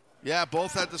 Yeah,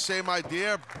 both had the same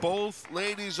idea. Both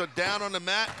ladies are down on the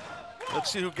mat. Let's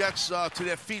see who gets to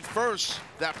their feet first.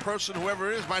 That person,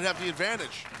 whoever it is, might have the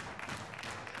advantage.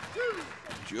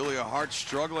 Julia Hart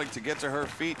struggling to get to her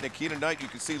feet. Nikita Knight, you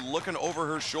can see looking over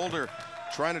her shoulder,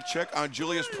 trying to check on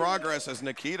Julia's progress as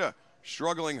Nikita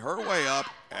struggling her way up,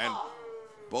 and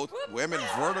both women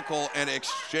vertical and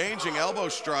exchanging elbow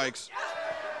strikes.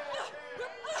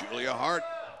 Julia Hart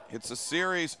hits a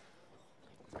series,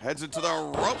 heads into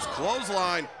the ropes,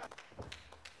 clothesline.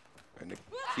 And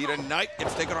Nikita Knight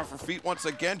gets taken off her feet once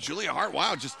again. Julia Hart,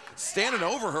 wow, just standing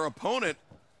over her opponent.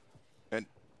 And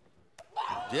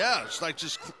yeah, it's like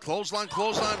just clothesline,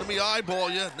 let me eyeball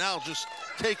you. Now just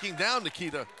taking down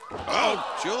Nikita.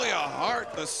 Oh, Julia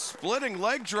Hart, the splitting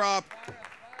leg drop.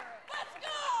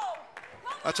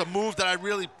 That's a move that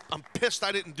I'm pissed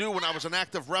I didn't do when I was an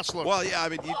active wrestler. Well, yeah, I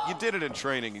mean, you did it in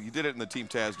training, and you did it in the Team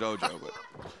Taz dojo, but.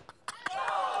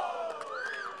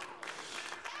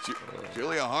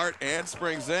 Julia Hart and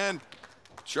springs in,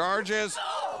 charges,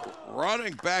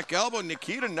 running back elbow.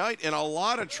 Nikita Knight in a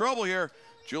lot of trouble here.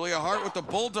 Julia Hart with the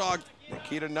bulldog.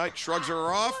 Nikita Knight shrugs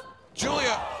her off.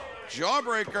 Julia,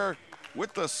 jawbreaker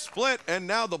with the split, and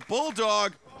now the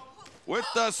bulldog with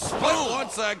the split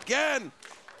once again.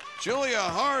 Julia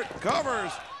Hart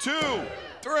covers 2,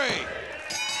 3.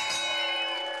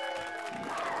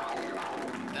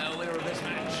 The winner of this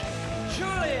match,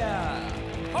 Julia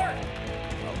Hart.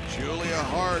 Well, Julia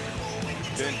Hart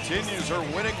continues her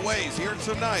winning ways here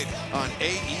tonight on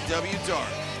AEW Dark.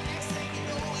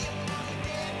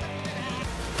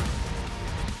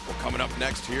 Well, coming up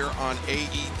next here on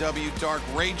AEW Dark,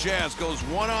 Ray Jazz goes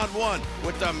one-on-one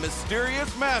with the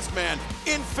mysterious masked man,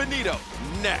 Infinito,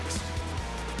 next.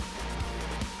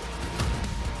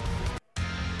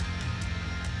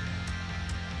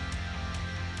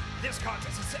 This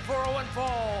contest is set for a one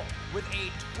fall with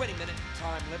a 20-minute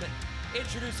time limit.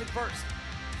 Introducing first,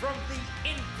 from the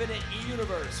infinite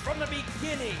universe, from the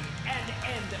beginning and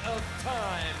end of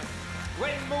time,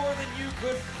 when more than you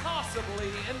could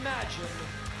possibly imagine,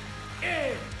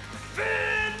 Infinito!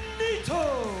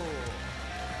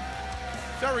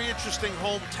 Very interesting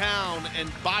hometown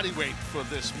and body weight for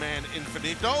this man,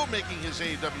 Infinito, making his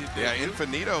AEW debut. Yeah,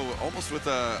 Infinito almost with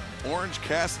a Orange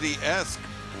Cassidy-esque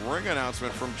ring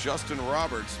announcement from Justin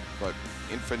Roberts, but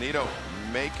Infinito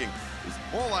making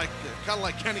more like kind of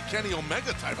like Kenny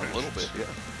Omega type. A little bit, yeah.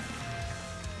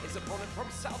 His opponent from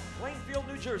South Plainfield,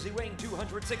 New Jersey, weighing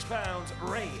 206 pounds,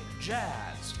 Ray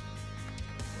Jazz.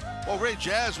 Well, Ray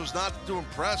Jazz was not too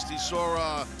impressed. He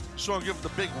saw him give the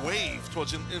big wave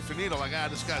towards Infinito, like,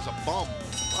 this guy's a bum.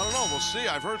 I don't know, we'll see.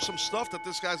 I've heard some stuff that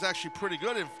this guy's actually pretty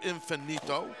good,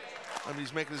 Infinito. I mean,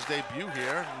 he's making his debut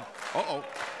here. And,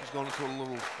 he's going into a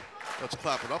little let's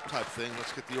clap it up type thing.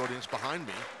 Let's get the audience behind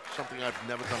me. Something I've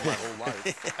never done my whole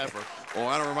life, ever. Well,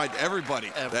 I want to remind everybody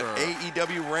that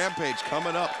AEW Rampage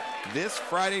coming up this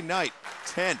Friday night,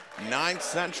 9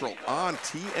 Central on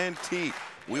TNT.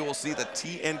 We will see the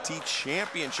TNT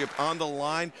Championship on the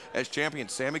line as champion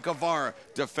Sammy Guevara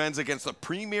defends against the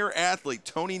premier athlete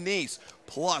Tony Nese,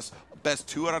 plus best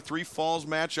 2 out of 3 falls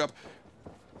matchup.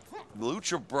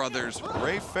 Lucha Brothers,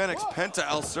 Ray Fenix, Penta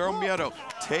El Cerro Miedo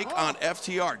take on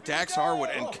FTR, Dax Harwood,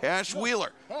 and Cash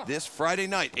Wheeler this Friday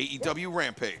night, AEW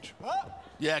Rampage.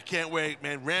 Yeah, can't wait,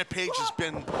 man. Rampage has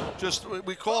been just,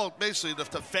 we call it basically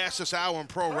the fastest hour in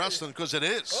pro wrestling, because it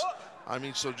is. I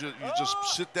mean, so you just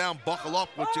sit down, buckle up,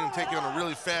 we're going to take you on a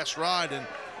really fast ride, and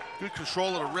good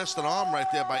control of the wrist and arm right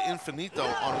there by Infinito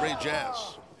on Ray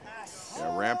Jazz.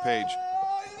 Yeah, Rampage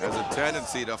has a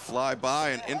tendency to fly by,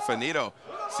 and Infinito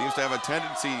seems to have a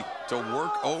tendency to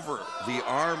work over the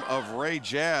arm of Ray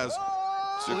Jazz.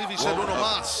 I believe he said uno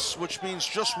más, which means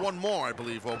just one more, I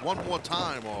believe, or one more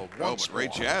time, or once more. Ray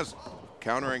Jazz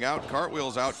countering out,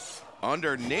 cartwheels out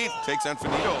underneath, takes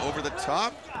Infinito over the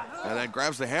top, and then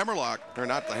grabs the hammerlock, or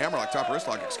not the hammerlock, top wrist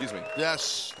lock, excuse me.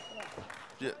 Yes.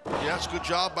 Yes, good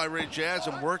job by Ray Jazz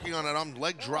and working on it. I'm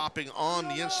leg dropping on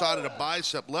the inside of the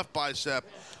bicep, left bicep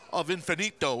of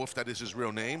Infinito, if that is his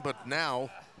real name. But now,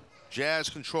 Jazz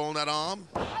controlling that arm.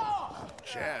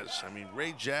 Jazz, I mean,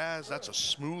 Ray Jazz, that's a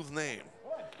smooth name.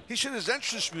 His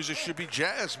entrance music should be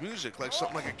jazz music, like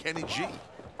something like a Kenny G.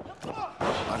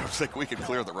 I don't think we can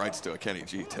clear the rights to a Kenny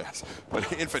G test. But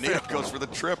Infinito goes for the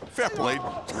trip. Fair play.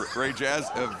 Ray Jazz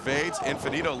evades.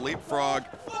 Infinito leapfrog.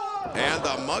 And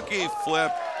the monkey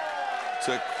flip,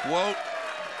 to quote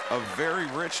a very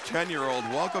rich 10-year-old,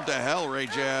 welcome to hell, Ray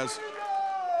Jazz.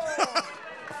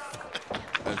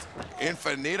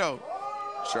 Infinito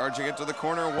charging into the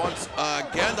corner once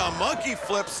again. The monkey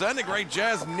flip sending Ray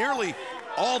Jazz nearly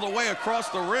all the way across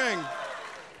the ring.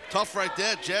 Tough right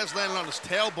there. Jazz landing on his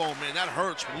tailbone, man. That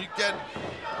hurts. When you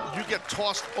get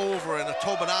tossed over in a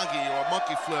Tobonagi or a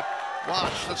monkey flip,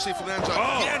 watch. Let's see if it ends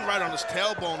up again right on his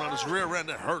tailbone, on his rear end.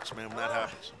 It hurts, man, when that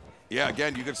happens. Yeah,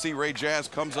 again, you can see Ray Jazz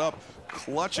comes up,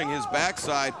 clutching his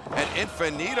backside, and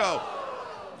Infinito,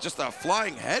 just a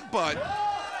flying headbutt.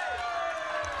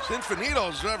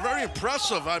 Infinito's very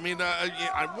impressive. I mean,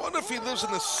 I wonder if he lives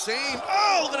in the same,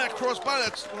 look at that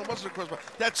crossbody. That wasn't a crossbody.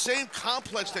 That same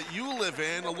complex that you live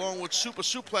in, along with Super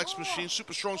Suplex Machine,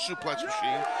 Super Strong Suplex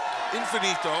Machine,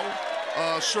 Infinito,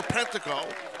 Serpentico,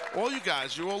 all you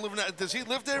guys, you're all living there. Does he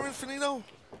live there, Infinito?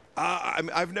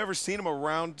 I've never seen him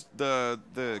around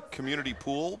the community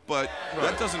pool, but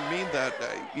that doesn't mean that,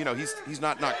 he's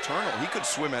not nocturnal. He could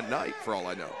swim at night, for all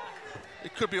I know.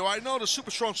 It could be. Well, I know the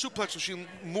Super Strong Suplex Machine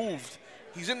moved.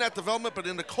 He's in that development, but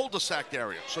in the cul-de-sac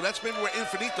area. So that's maybe where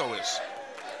Infinito is.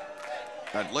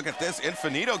 And look at this.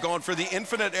 Infinito going for the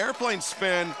infinite airplane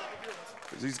spin.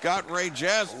 He's got Ray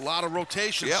Jazz. A lot of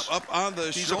rotations. Yep, up on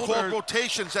the shoulder. These are called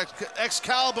rotations.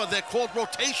 Excalibur, they're called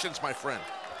rotations, my friend.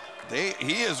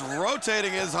 He is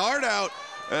rotating his heart out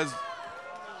as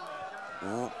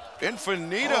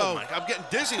Infinito. Oh my God, I'm getting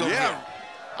dizzy over here.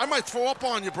 I might throw up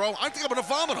on you, bro. I think I'm gonna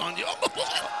vomit on you.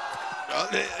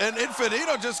 And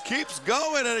Infinito just keeps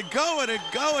going and going and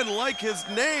going like his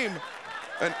name.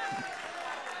 And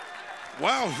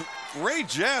wow, Ray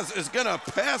Jazz is gonna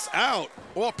pass out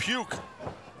or puke.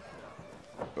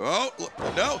 Oh,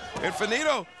 no,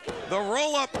 Infinito, the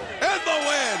roll up and the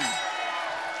win.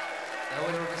 The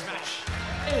winner of this match,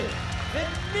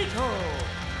 Infinito.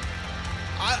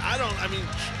 I mean,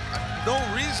 no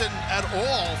reason at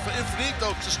all for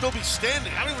Infinito to still be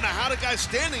standing. I don't even know how the guy's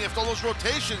standing after all those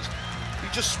rotations. He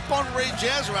just spun Ray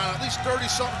Jazz around at least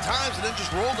 30-something times and then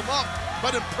just rolled him up.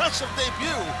 But impressive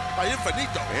debut by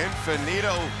Infinito.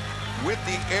 Infinito with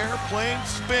the airplane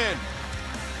spin,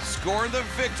 scoring the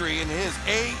victory in his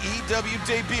AEW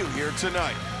debut here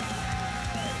tonight.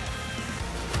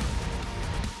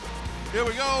 Here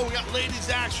we go, we got ladies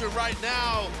action right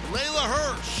now. Layla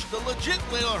Hirsch, the legit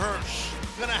Layla Hirsch,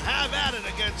 gonna have at it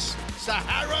against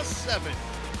Sahara 7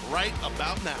 right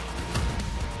about now.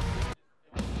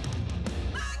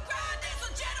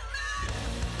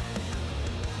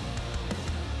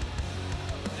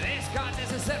 This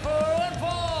contest is set for one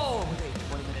fall with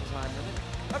a 20-minute time limit.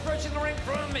 Approaching the ring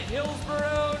from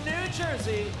Hillsborough, New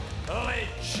Jersey,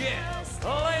 legit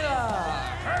Layla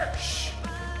Hirsch.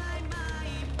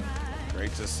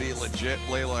 Great to see legit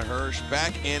Layla Hirsch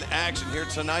back in action here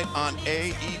tonight on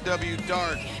AEW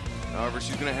Dark. However,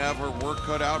 she's going to have her work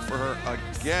cut out for her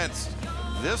against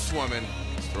this woman.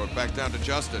 Let's throw it back down to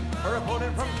Justin. Her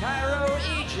opponent from Cairo,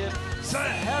 Egypt,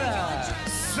 Sahara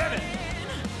 7.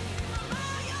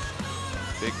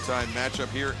 Big time matchup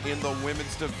here in the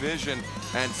women's division.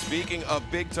 And speaking of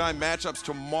big time matchups,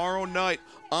 tomorrow night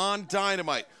on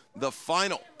Dynamite, the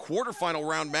final quarterfinal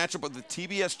round matchup of the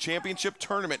TBS Championship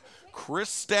Tournament. Chris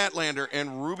Statlander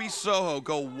and Ruby Soho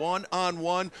go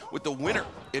one-on-one with the winner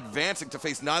advancing to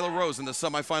face Nyla Rose in the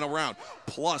semifinal round.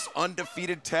 Plus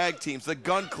undefeated tag teams, the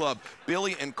Gun Club,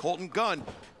 Billy and Colton Gunn,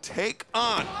 take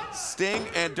on Sting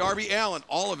and Darby Allin.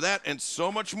 All of that and so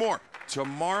much more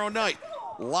tomorrow night.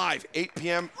 Live, 8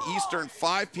 p.m. Eastern,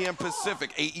 5 p.m.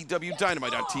 Pacific, AEW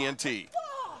Dynamite on TNT.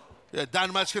 Yeah,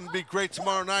 Dynamite's going to be great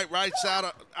tomorrow night, right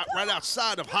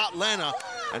outside of Hotlanta.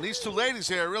 And these two ladies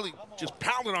here really just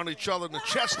pounding on each other in the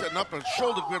chest and up in the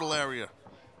shoulder griddle area.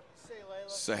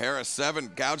 Sahara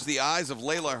 7 gouged the eyes of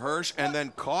Layla Hirsch and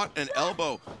then caught an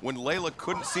elbow when Layla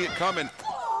couldn't see it coming.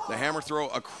 The hammer throw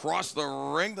across the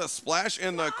ring, the splash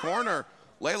in the corner.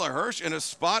 Layla Hirsch in a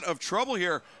spot of trouble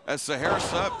here as Sahara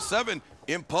 7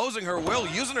 imposing her will,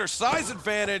 using her size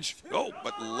advantage. Oh,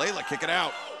 but Layla kicking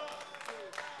out.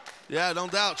 Yeah, no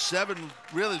doubt. 7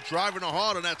 really driving her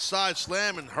hard on that side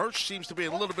slam, and Hirsch seems to be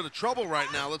in a little bit of trouble right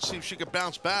now. Let's see if she can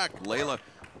bounce back. Layla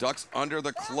ducks under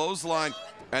the clothesline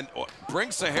and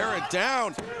brings Sahara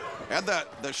down. Had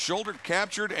the shoulder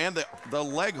captured and the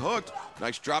leg hooked.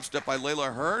 Nice drop step by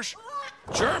Layla Hirsch.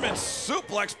 German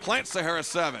suplex plants Sahara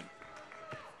 7.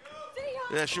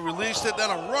 Yeah, she released it, then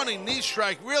a running knee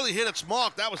strike really hit its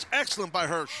mark. That was excellent by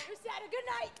Hirsch.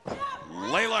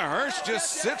 Layla Hirsch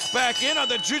just sits back in on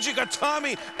the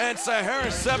Jujigatami, and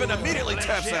Sahara 7 immediately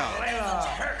taps out. Layla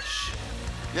Hirsch.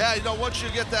 Yeah, you know, once you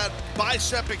get that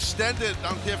bicep extended, I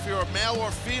don't care if you're a male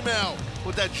or female,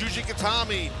 with that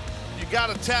Jujigatami, you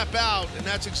got to tap out, and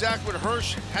that's exactly what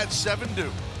Hirsch had 7 do.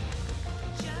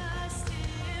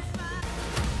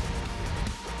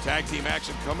 Tag team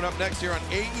action coming up next here on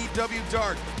AEW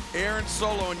Dark. Aaron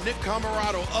Solo and Nick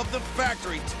Camarado of The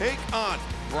Factory take on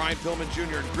Brian Pillman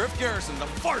Jr. and Griff Garrison, the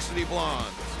Varsity Blondes.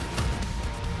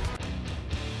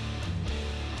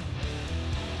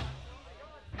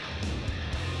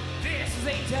 This is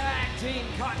a tag team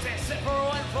contest set for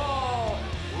one fall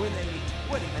with a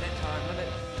 20-minute time limit.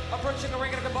 Approaching the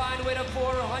ring at a combined weight of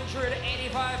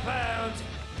 485 pounds,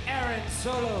 Aaron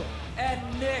Solo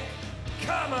and Nick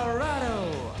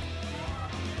Camarado.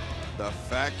 The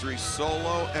Factory,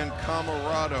 Solo and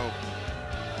Camarado.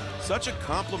 Such a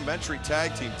complimentary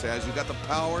tag team, Taz. You got the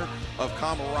power of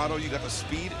Camarado, you got the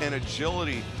speed and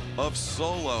agility of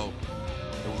Solo.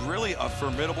 Really a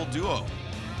formidable duo.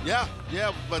 Yeah,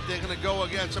 but they're going to go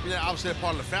against, I mean, obviously they're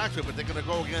part of the Factory, but they're going to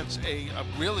go against a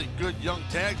really good young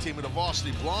tag team of the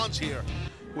Varsity Blondes here,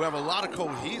 who have a lot of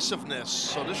cohesiveness,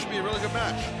 so this should be a really good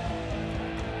match.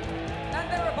 And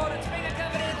their opponents being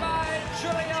accompanied by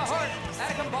Julia Hart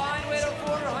at a combined weight of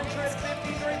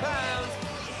 453 pounds,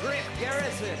 Griff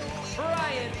Garrison,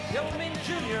 Brian Pillman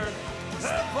Jr.,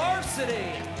 the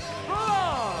Varsity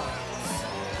Blondes.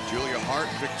 Julia Hart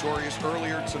victorious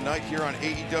earlier tonight here on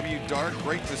AEW Dark.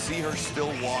 Great to see her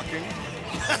still walking.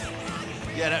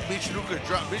 Yeah, that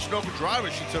Michinoku driver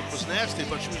she took was nasty,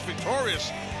 but she was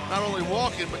victorious. Not only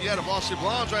walking, but yeah, the Varsity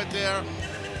Blondes right there.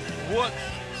 What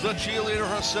the cheerleader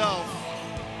herself.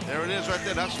 There it is right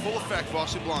there. That's full effect,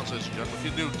 Varsity Blondes, ladies and gentlemen,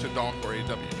 if you're new to Dark or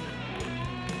AEW.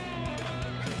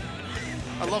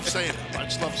 I love saying it. I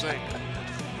just love saying it.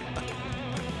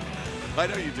 I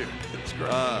know you do. It's great.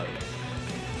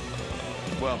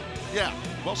 Well, yeah,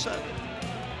 well said.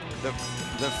 The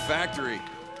factory,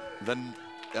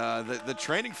 the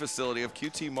training facility of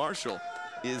QT Marshall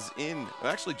is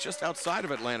actually just outside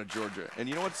of Atlanta, Georgia. And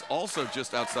you know what's also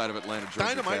just outside of Atlanta,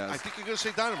 Georgia? Dynamite. Taz? I think you're going to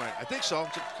say Dynamite. I think so.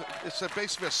 It's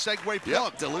basically a segue plug.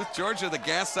 Yep, Duluth, Georgia, the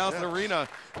Gas South Arena.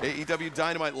 AEW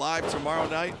Dynamite live tomorrow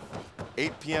night,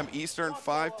 8 p.m. Eastern,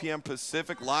 5 p.m.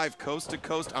 Pacific, live coast to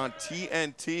coast on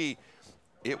TNT.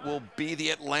 It will be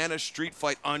the Atlanta Street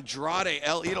Fight. Andrade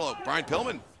El Idolo, Brian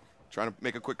Pillman, trying to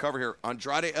make a quick cover here.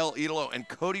 Andrade El Idolo and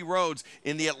Cody Rhodes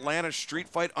in the Atlanta Street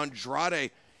Fight.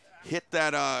 Andrade hit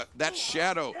that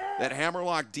shadow, that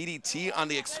hammerlock DDT on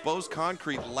the exposed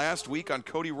concrete last week on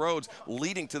Cody Rhodes,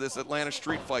 leading to this Atlanta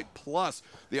Street Fight. Plus,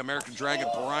 the American Dragon,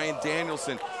 Bryan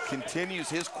Danielson,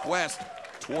 continues his quest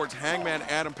towards Hangman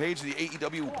Adam Page, the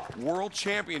AEW World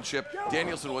Championship.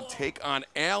 Danielson would take on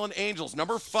Alan Angels,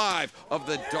 number 5 of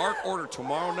the Dark Order,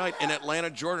 tomorrow night in Atlanta,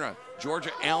 Georgia.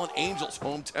 Alan Angels'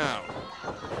 hometown.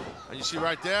 And you see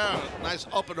right there, nice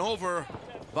up and over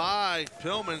by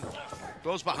Pillman.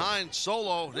 Goes behind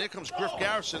Solo. Here comes Griff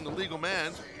Garrison, the legal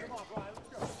man.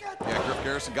 Yeah, Griff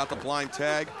Garrison got the blind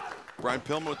tag. Brian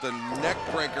Pillman with the neck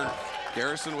breaker.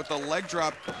 Garrison with the leg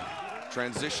drop.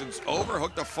 Transitions over,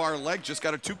 hooked the far leg. Just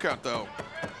got a 2 count, though.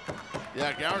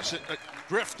 Yeah, Garrison,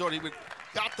 Griff thought he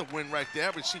got the win right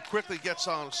there, but he quickly gets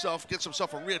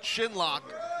himself a rear chin lock,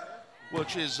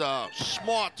 which is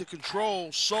smart to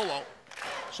control Solo.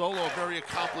 Solo, a very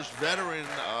accomplished veteran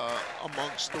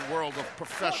amongst the world of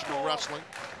professional wrestling.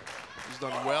 He's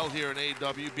done well here in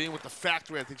AEW. Being with the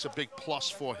factory, I think, is a big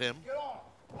plus for him.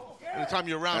 Anytime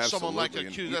you're around someone like a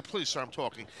QT, please, sir, I'm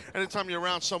talking. Anytime you're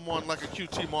around someone like a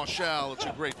QT Marshall, it's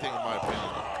a great thing, in my opinion.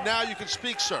 Now you can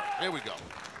speak, sir. Here we go.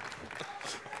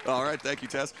 All right, thank you,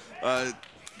 Tess.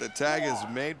 The tag is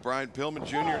made. Brian Pillman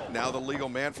Jr., now the legal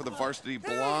man for the Varsity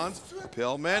Blondes.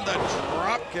 Pillman, the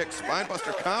drop kick,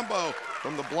 spinebuster combo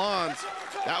from the Blondes.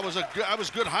 That was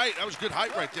good height. That was good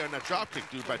height right there in that drop kick,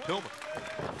 dude, by Pillman.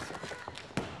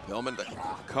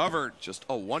 Pillman covered, just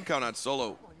a 1 count on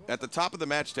Solo. At the top of the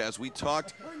match, Taz, we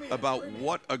talked about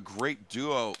what a great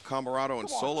duo Camarado and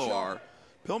Solo are.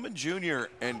 Pillman Jr.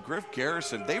 and Griff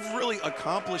Garrison, they've really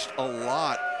accomplished a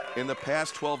lot in the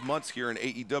past 12 months here in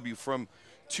AEW, from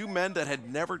 2 men that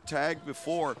had never tagged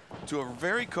before to a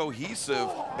very cohesive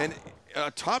and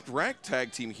top-ranked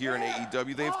tag team here in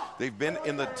AEW. They've been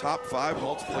in the top 5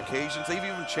 multiple occasions. They've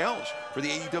even challenged for the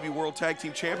AEW World Tag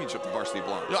Team Championship, the Varsity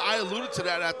Blondes. Yeah, I alluded to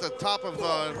that at the top of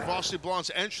Varsity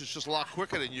Blondes' entrance, just a lot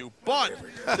quicker than you. But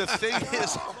the thing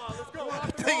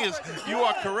is, you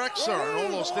are correct, sir, in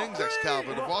all those things,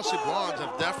 Excalibur. The Varsity Blondes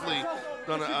have definitely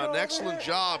done an excellent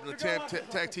job in the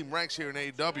tag team ranks here in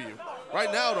AEW. Right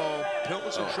now, though,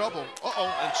 Pillman's in trouble.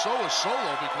 And so is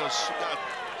Solo, because he got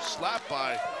slapped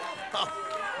by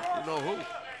you know who.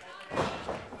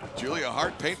 Julia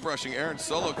Hart paintbrushing Aaron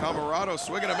Solo. Camarado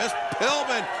swinging a miss.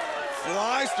 Pillman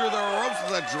flies through the ropes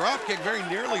with a drop kick. Very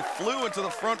nearly flew into the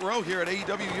front row here at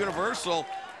AEW Universal.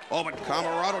 Oh, but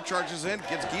Camarado charges in,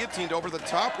 gets guillotined over the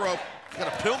top rope. Got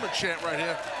a Pillman chant right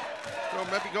here.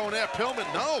 Might be going there. Pillman,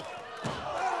 no.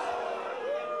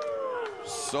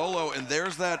 Solo, and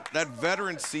there's that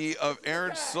veterancy of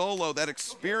Aaron Solo, that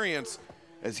experience,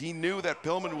 as he knew that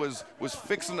Pillman was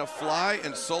fixing to fly,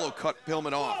 and Solo cut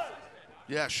Pillman off.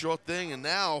 Yeah, sure thing. And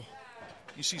now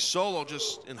you see Solo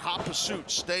just in hot pursuit,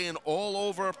 staying all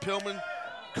over Pillman,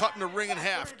 cutting the ring in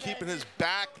half, keeping his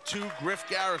back to Griff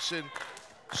Garrison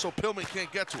so Pillman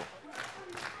can't get to him.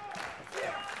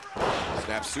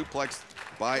 Snap suplex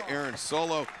by Aaron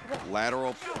Solo.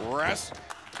 Lateral press.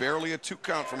 Barely a 2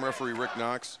 count from referee Rick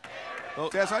Knox.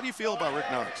 Taz, how do you feel about Rick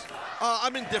Knox?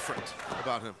 I'm indifferent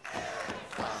about him.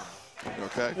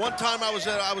 Okay. One time I was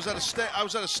at a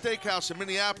steakhouse in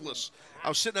Minneapolis. I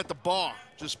was sitting at the bar,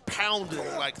 just pounding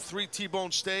like 3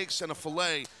 T-bone steaks and a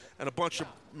fillet and a bunch of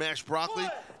mashed broccoli,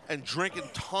 and drinking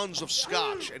tons of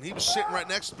scotch. And he was sitting right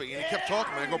next to me, and he kept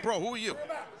talking to me. I go, bro, who are you?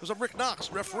 He goes, I'm Rick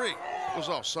Knox, referee. He goes,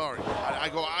 oh, sorry. I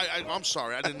go, I'm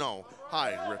sorry, I didn't know.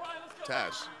 Hi, Rick.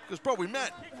 Taz. He goes, bro, we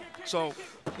met. So,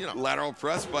 you know. Lateral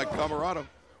press by Camarado.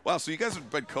 Wow, so you guys have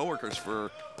been coworkers for,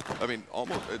 I mean,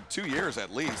 almost 2 years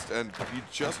at least, and you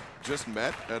just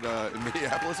met at in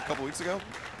Minneapolis a couple weeks ago?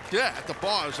 Yeah, at the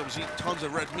bar. I was eating tons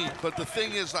of red meat. But the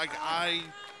thing is, like, I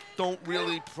don't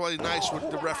really play nice with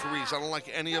the referees. I don't like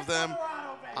any of them.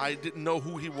 I didn't know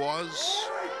who he was,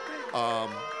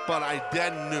 but I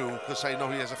then knew, because I know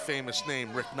he has a famous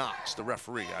name, Rick Knox, the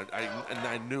referee.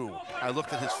 I knew. I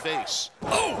looked at his face.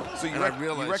 Oh! So you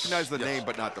realized, you recognize the name,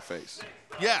 but not the face.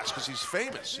 Yes, because he's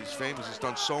famous. He's famous. He's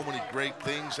done so many great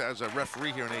things as a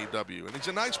referee here in AEW, and he's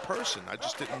a nice person. I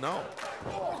just didn't know.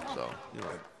 So, you know.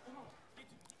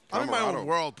 I'm in my own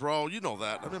world, bro. You know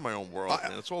that. I'm in my own world,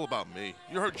 man. It's all about me.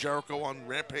 You heard Jericho on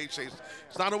Rampage say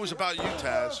it's not always about you,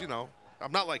 Taz. You know,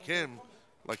 I'm not like him,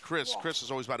 like Chris. Chris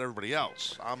is always about everybody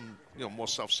else. I'm, you know, more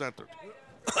self-centered.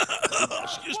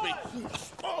 Excuse me.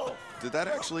 Did that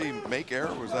actually make air,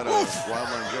 or was that a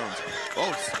Wildline Jones?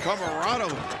 Oh, Camarado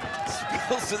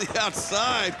spills to the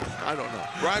outside. I don't know.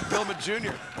 Brian Pillman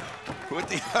Jr. with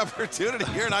the opportunity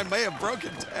here, and I may have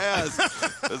broken Taz.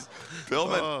 As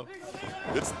Pillman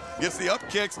gets the up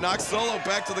kicks, knocks Solo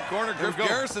back to the corner. Griff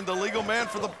Garrison, the legal man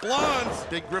for the Blondes.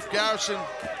 Big Griff Garrison,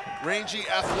 rangy,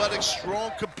 athletic,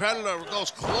 strong competitor with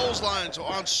those clotheslines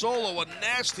on Solo. A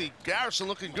nasty Garrison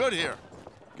looking good here.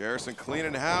 Garrison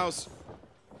cleaning house.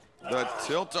 The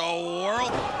tilt-a-whirl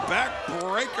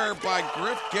backbreaker by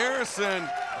Griff Garrison.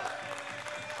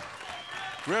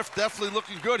 Griff definitely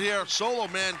looking good here. Solo,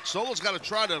 man. Solo's got to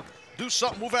try to do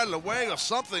something, move out of the way or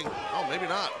something. Oh, maybe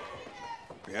not.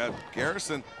 Yeah,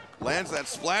 Garrison lands that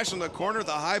splash in the corner.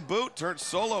 The high boot turns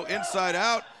Solo inside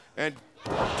out. And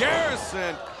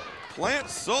Garrison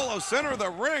plants Solo center of the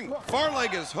ring. Far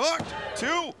leg is hooked.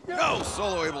 2. No,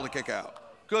 Solo able to kick out.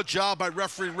 Good job by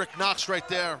referee Rick Knox right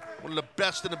there. One of the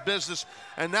best in the business.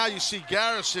 And now you see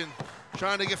Garrison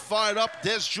trying to get fired up.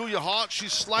 There's Julia Hart.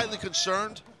 She's slightly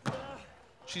concerned.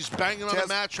 She's banging on the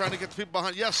mat, trying to get the people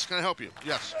behind. Yes, can I help you?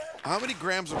 Yes. How many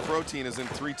grams of protein is in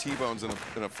 3 T-bones in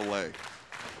a fillet?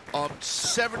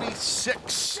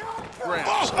 76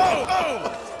 grams.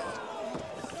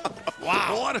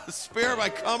 Wow. What a spear by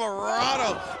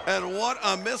Camarado, and what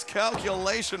a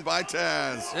miscalculation by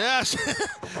Taz. Yes,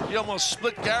 he almost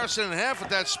split Garrison in half with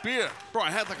that spear. Bro, I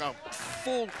had like a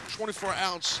full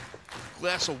 24-ounce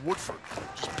glass of Woodford,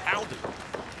 just pounded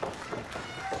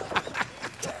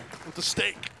with the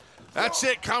steak. That's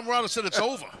it. Camarado said it's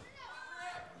over.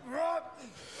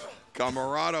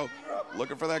 Camarado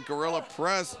looking for that gorilla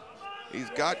press. He's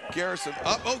got Garrison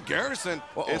up. Oh, Garrison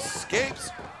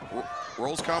escapes.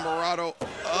 Rolls Camarado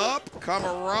up.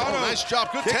 Camarado. Oh, nice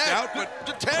job. Good tag. Out,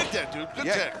 good tag there, dude.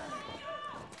 Good tag.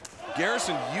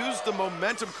 Garrison used the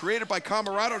momentum created by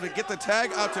Camarado to get the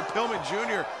tag out to Pillman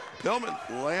Jr. Pillman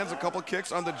lands a couple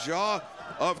kicks on the jaw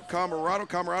of Camarado.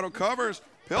 Camarado covers.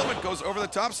 Pillman goes over the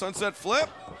top. Sunset flip.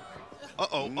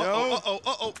 Uh-oh. No.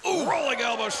 Uh-oh. Ooh, rolling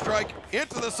elbow strike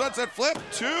into the sunset flip.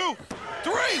 2,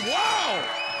 3. Wow.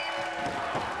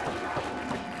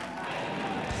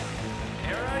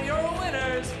 Here are your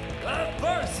winners, the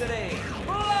Varsity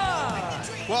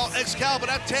Blondes. Well, Excalibur,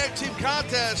 that tag team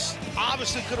contest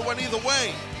obviously could have went either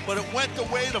way, but it went the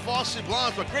way of the Varsity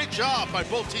Blondes. But great job by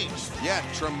both teams. Yeah,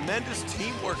 tremendous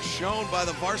teamwork shown by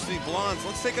the Varsity Blondes.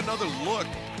 Let's take another look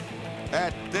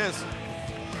at this.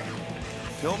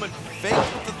 Pillman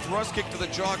faked with the thrust kick to the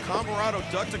jaw. Camarado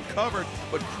ducked and covered,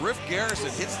 but Griff Garrison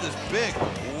hits this big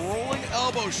rolling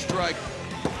elbow strike.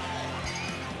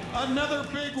 Another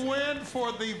big win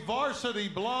for the Varsity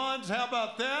Blondes. How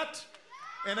about that?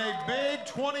 And a big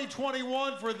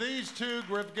 2021 for these two,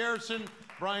 Griff Garrison,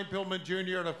 Brian Pillman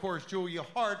Jr., and of course, Julia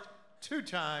Hart,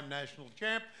 2-time national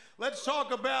champ. Let's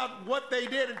talk about what they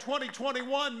did in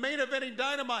 2021, main eventing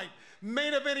Dynamite,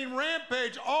 main eventing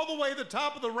Rampage, all the way to the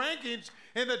top of the rankings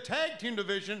in the tag team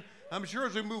division. I'm sure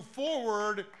as we move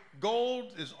forward,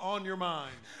 gold is on your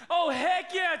mind. Oh,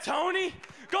 heck yeah, Tony.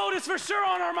 Gold is for sure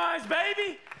on our minds,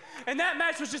 baby. And that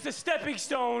match was just a stepping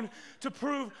stone to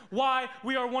prove why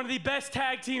we are one of the best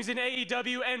tag teams in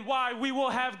AEW and why we will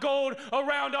have gold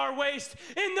around our waist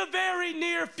in the very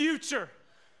near future.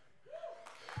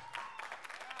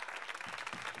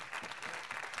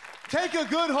 Take a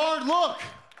good hard look.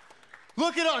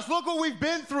 Look at us. Look what we've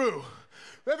been through.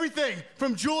 Everything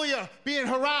from Julia being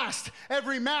harassed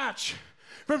every match,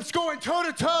 from going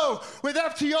toe-to-toe with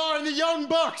FTR and the Young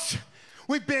Bucks.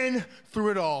 We've been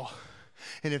through it all.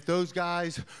 And if those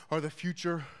guys are the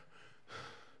future,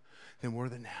 then we're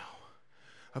the now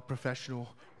of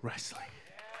professional wrestling.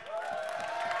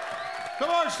 The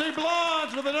Varsity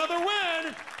Blondes with another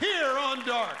win here on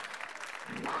Dark.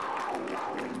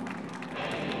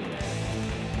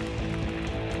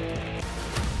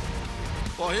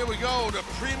 Well, here we go. The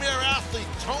premier athlete,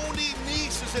 Tony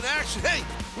Nese, is in action. Hey,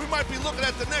 we might be looking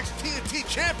at the next TNT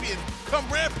champion come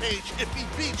Rampage if he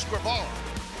beats Guevara.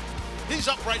 He's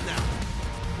up right now.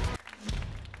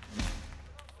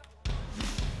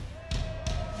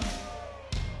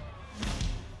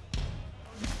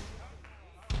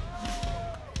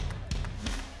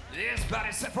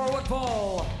 set for one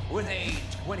fall with a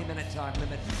 20-minute time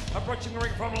limit. Approaching the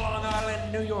ring from Long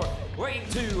Island, New York, weighing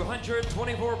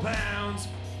 224 pounds,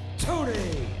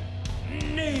 Tony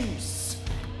Nese.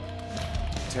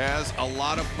 Taz, a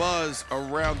lot of buzz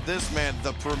around this man,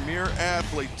 the premier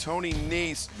athlete, Tony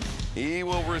Nese. He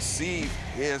will receive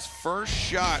his first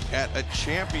shot at a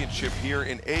championship here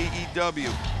in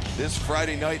AEW this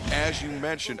Friday night, as you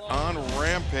mentioned, on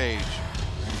Rampage.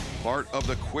 Part of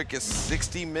the quickest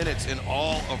 60 minutes in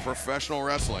all of professional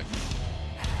wrestling.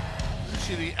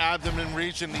 See the abdomen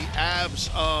region, the abs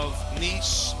of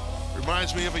Nese.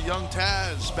 Reminds me of a young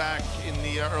Taz back in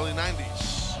the early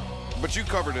 90s. But you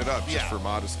covered it up just for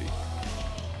modesty.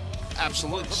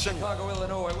 Absolutely. From Chicago,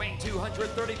 Illinois, weighing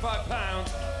 235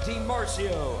 pounds,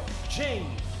 DeMarcio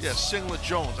James. Yeah, Singlet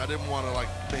Jones. I didn't want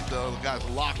to make the other guys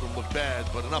locker room look bad,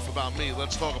 but enough about me.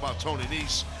 Let's talk about Tony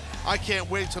Nese. I can't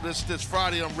wait till this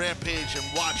Friday on Rampage and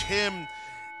watch him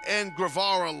and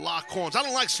Guevara lock horns. I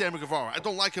don't like Sammy Guevara. I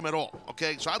don't like him at all,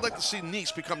 okay? So I'd like to see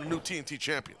Nese become the new TNT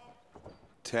champion.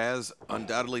 Taz,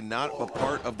 undoubtedly not a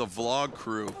part of the vlog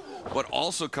crew, but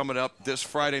also coming up this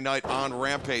Friday night on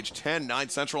Rampage, 10, 9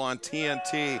 Central on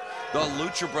TNT, the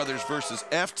Lucha Brothers versus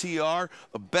FTR,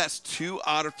 the best 2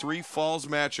 out of 3 falls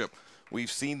matchup.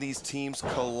 We've seen these teams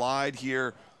collide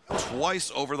here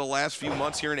twice over the last few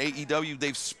months here in AEW.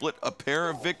 They've split a pair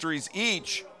of victories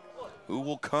each. Who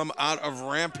will come out of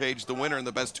Rampage the winner in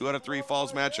the best 2 out of 3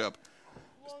 falls matchup?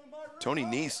 Tony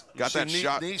Nese got that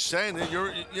shot. Nese saying that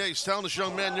he's telling this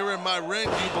young man, you're in my ring,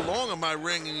 you belong in my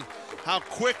ring. And how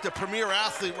quick the premier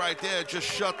athlete right there just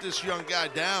shut this young guy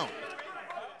down.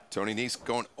 Tony Nese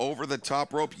going over the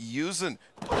top rope, using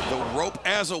the rope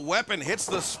as a weapon, hits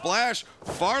the splash,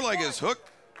 far leg is hooked.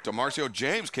 DeMarcio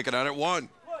James kicking out at 1.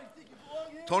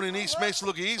 Tony Nese makes it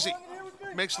look easy.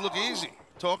 Makes it look easy.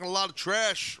 Talking a lot of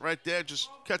trash right there. Just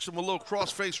catch him a little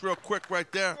crossface real quick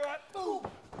right there.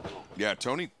 Yeah,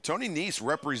 Tony Nese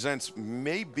represents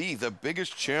maybe the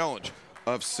biggest challenge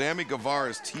of Sammy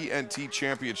Guevara's TNT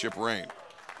championship reign.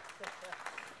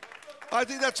 I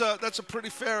think that's a pretty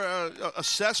fair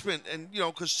assessment, and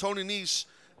because Tony Nese,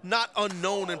 not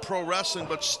unknown in pro wrestling,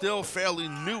 but still fairly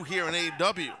new here in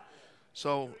AEW.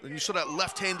 So and you saw that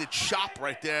left-handed chop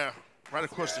right there, right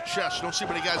across the chest. You don't see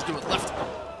many guys do it left.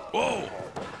 Whoa!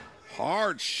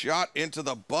 Hard shot into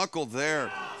the buckle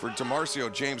there for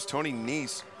DeMarcio James. Tony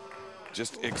Nese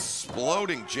just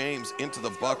exploding James into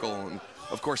the buckle. And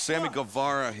of course, Sammy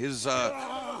Guevara, his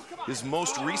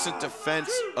most recent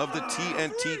defense of the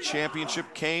TNT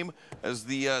championship came as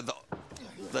the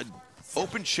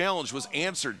open challenge was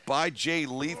answered by Jay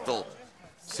Lethal.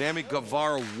 Sammy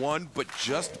Guevara won, but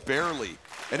just barely.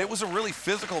 And it was a really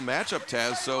physical matchup,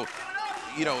 Taz, so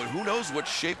who knows what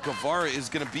shape Guevara is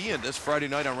going to be in this Friday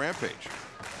night on Rampage.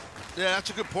 Yeah, that's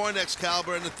a good point,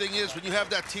 Excalibur. And the thing is, when you have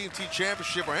that TNT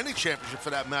championship, or any championship for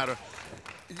that matter,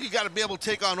 you got to be able to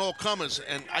take on all comers.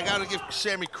 And I got to give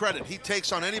Sammy credit. He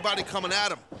takes on anybody coming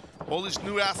at him. All these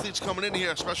new athletes coming in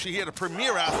here, especially here, the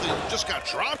premier athlete who just got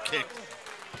drop kicked.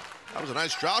 That was a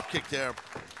nice drop kick there.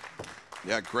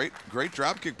 Yeah, great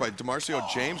drop kick by DeMarcio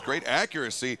James. Great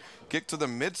accuracy. Kick to the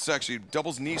midsection. He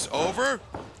doubles Nese over.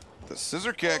 The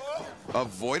scissor kick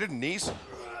avoided. Nese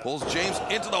pulls James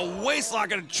into the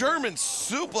waistlock and a German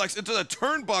suplex into the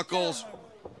turnbuckles.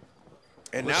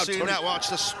 And We're now seeing that. Watch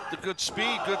this, the good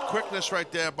speed, good quickness right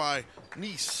there by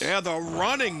Nese. Yeah, the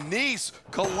running Nese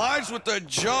collides with the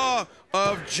jaw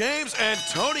of James, and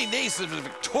Tony Nese is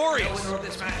victorious. The winner of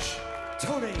this match,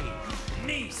 Tony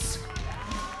Nese.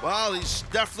 Well, he's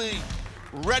definitely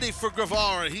ready for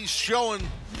Guevara. He's showing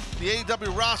the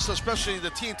AEW roster, especially the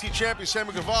TNT champion,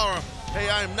 Sammy Guevara, hey,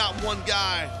 I am not one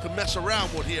guy to mess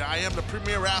around with here. I am the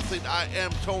premier athlete. I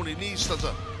am Tony Nese. Does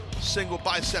a single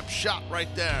bicep shot right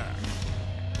there.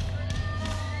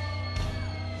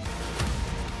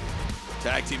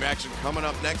 Tag team action coming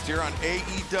up next here on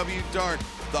AEW Dark.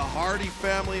 The Hardy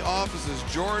family offices,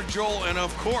 George Joel, and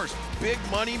of course, Big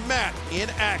Money Matt in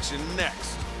action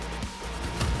next.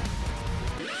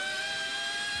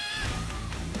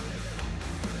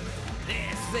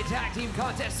 This is a tag team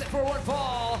contest set for one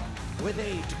fall with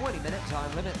a 20-minute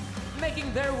time limit.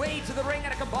 Making their way to the ring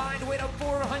at a combined weight of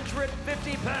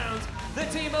 450 pounds, the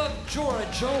team of George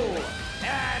Joel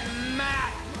and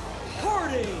Matt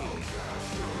Hardy.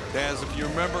 As if you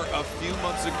remember, a few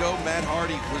months ago, Matt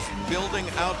Hardy was building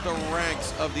out the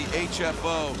ranks of the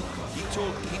HFO.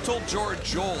 He told George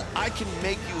Joel, I can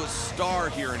make you a star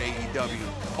here in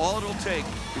AEW. All it'll take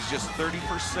is just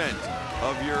 30%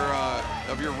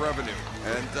 of your revenue.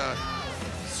 And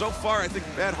So far, I think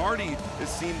Matt Hardy has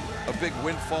seen a big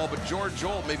windfall, but George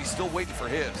Joel maybe still waiting for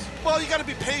his. Well, you got to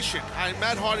be patient.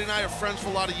 Matt Hardy and I are friends for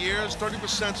a lot of years.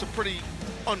 30%'s a pretty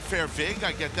unfair vig,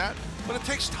 I get that. But it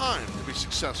takes time to be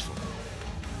successful.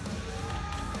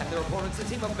 And their opponents, the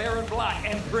team of Baron Black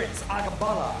and Prince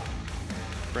Agabala.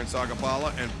 Prince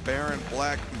Agabala and Baron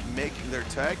Black making their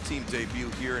tag team debut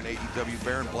here in AEW.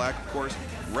 Baron Black, of course,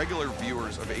 regular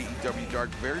viewers of AEW Dark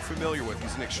very familiar with.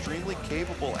 He's an extremely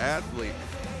capable athlete.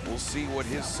 We'll see what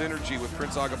his synergy with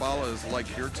Prince Agabala is like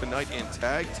here tonight in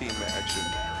tag team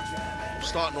action.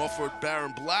 Starting off with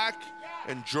Baron Black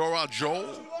and Jora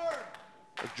Joel.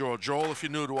 Jora Joel, if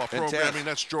you're new to our programming,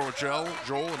 that's Jora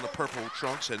Joel in the purple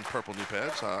trunks and purple knee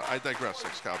pads. I digress,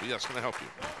 Excalibur. Yes, can I help you?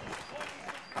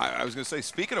 I was going to say,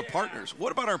 speaking of partners,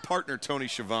 what about our partner, Tony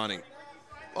Schiavone?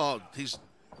 Oh,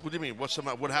 what do you mean?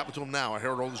 What happened to him now? I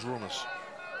heard all these rumors.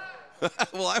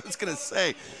 Well, I was going to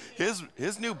say,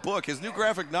 his new book, his new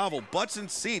graphic novel, Butts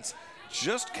and Seats,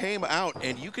 just came out,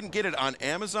 and you can get it on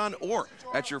Amazon or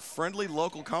at your friendly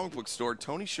local comic book store.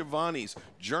 Tony Schiavone's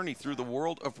journey through the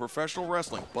world of professional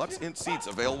wrestling. Butts and Seats,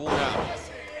 available now.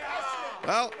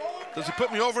 Well, does he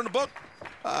put me over in the book?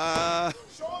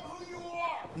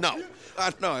 No. I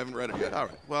don't know. I haven't read it yet. All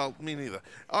right. Well, me neither.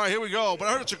 All right, here we go. But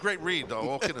I heard it's a great read, though.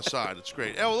 All kidding aside, it's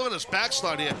great. Oh, look at this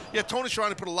backslide here. Yeah, Tony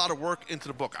Schiavone put a lot of work into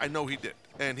the book. I know he did.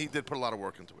 And he did put a lot of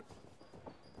work into it.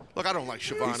 Look, I don't like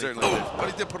Schiavone,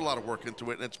 but he did put a lot of work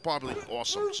into it, and it's probably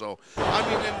awesome. So, I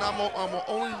mean, and I'm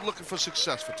only looking for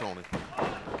success for Tony.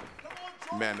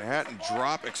 Manhattan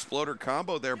drop exploder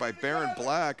combo there by Baron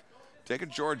Black. Taking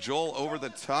George Joel over the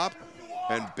top.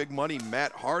 And Big Money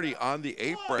Matt Hardy on the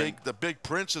apron. The Big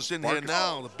Prince is in here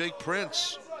now. The Big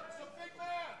Prince.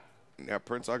 Yeah,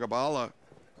 Prince Agabala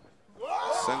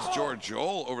sends George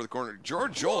Joel over the corner.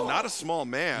 George Joel, not a small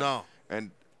man. No.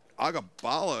 And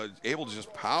Agabala able to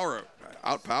just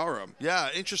outpower him. Yeah,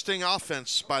 interesting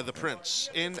offense by the Prince.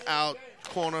 In, out,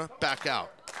 corner, back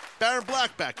out. Baron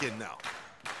Black back in now.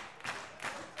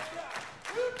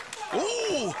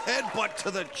 Ooh, headbutt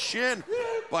to the chin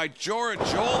by Jora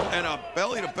Joel, and a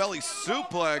belly-to-belly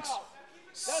suplex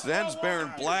sends Baron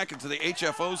Black into the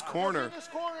HFO's corner.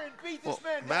 Well,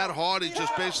 Matt Hardy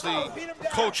just basically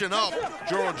coaching up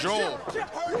Jora Joel.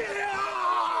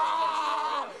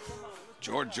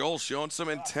 Jora Joel showing some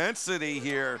intensity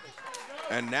here,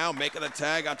 and now making the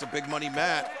tag out to Big Money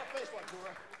Matt.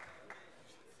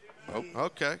 Oh,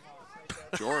 okay.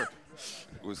 Jora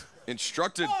was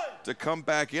instructed to come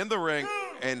back in the ring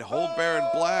and hold Baron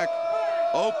Black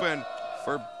open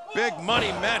for Big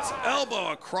Money Matt's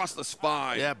elbow across the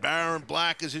spine. Yeah, Baron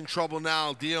Black is in trouble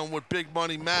now, dealing with Big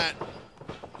Money Matt.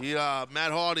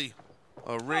 Matt Hardy,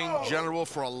 a ring general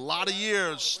for a lot of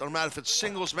years. Doesn't matter if it's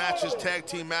singles matches, tag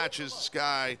team matches. This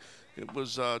guy, it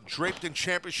was draped in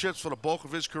championships for the bulk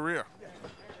of his career.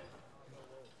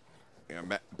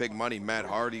 Yeah, Big Money Matt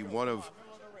Hardy, one of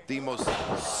the most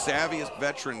savviest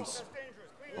veterans,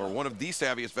 or one of the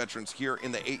savviest veterans here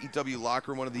in the AEW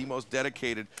locker room, one of the most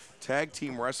dedicated tag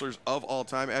team wrestlers of all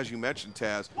time, as you mentioned,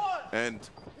 Taz. And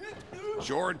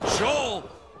George Joel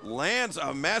lands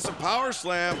a massive power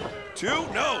slam.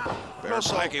 Baron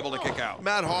Black able to kick out.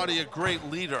 Matt Hardy, a great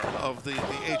leader of the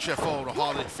HFO, the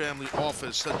Hardy family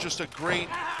office. Just a great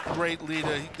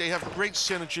leader. They have great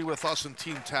synergy with us and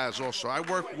Team Taz also. I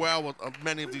work well with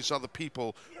many of these other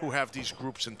people who have these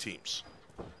groups and teams.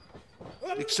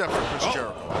 Except for Chris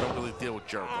Jericho. I don't really deal with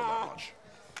Jericho that much.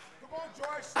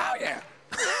 Oh, yeah.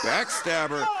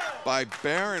 Backstabber by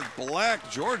Baron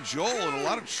Black. George Joel in a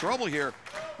lot of trouble here.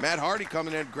 Matt Hardy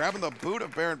coming in, grabbing the boot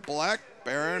of Baron Black.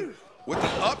 Baron with the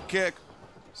up kick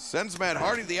sends Matt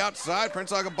Hardy to the outside.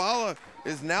 Prince Agabala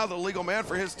is now the legal man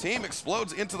for his team.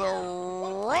 Explodes into the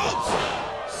ropes.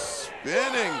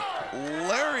 Spinning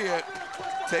lariat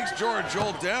takes George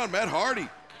Joel down. Matt Hardy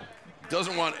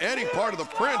doesn't want any part of the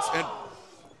Prince, and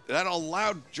that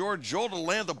allowed George Joel to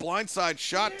land the blindside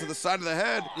shot to the side of the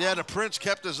head. Yeah, the Prince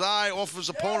kept his eye off his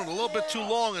opponent a little bit too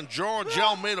long, and George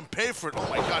Joel made him pay for it. Oh,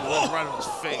 my God, he went right in his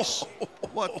face.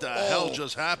 What the hell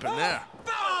just happened there?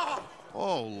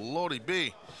 Oh, Lordy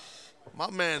B. My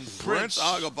man, Prince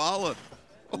Agabala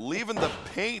leaving the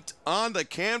paint on the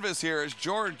canvas here as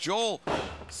George Joel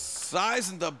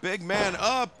sizing the big man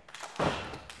up.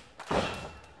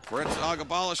 Prince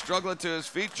Agabala struggling to his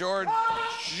feet. George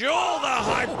Joel, the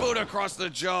high boot across the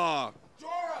jaw.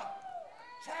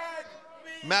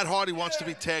 Matt Hardy wants to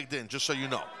be tagged in, just so you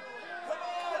know.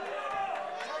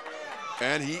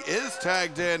 And he is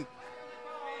tagged in.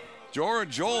 Jora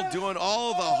Joel doing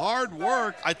all the hard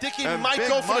work. I think he might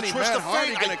go for the twist of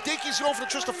fate. I think he's going for the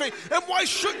twist of fate. And why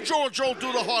should Jora Joel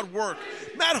do the hard work?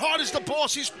 Matt Hardy's the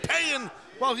boss. He's paying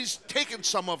Well, he's taken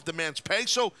some of the man's pay,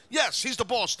 so yes, he's the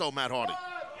boss, though, Matt Hardy.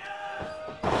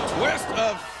 Twist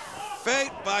of fate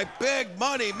by Big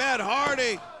Money, Matt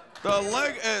Hardy. The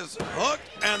leg is hooked,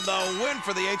 and the win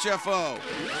for the HFO.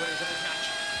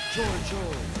 George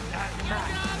and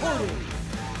Matt Hardy.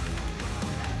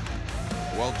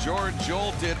 Well, George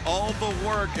Joel did all the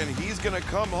work, and he's going to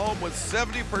come home with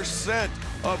 70%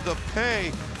 of the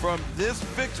pay from this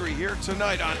victory here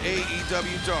tonight on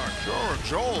AEW Dark. George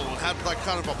Joel had like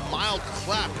kind of a mild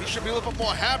clap. He should be a little bit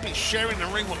more happy sharing the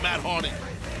ring with Matt Hardy.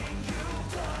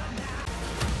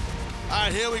 All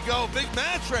right, here we go. Big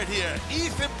match right here.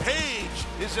 Ethan Page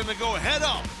is going to go head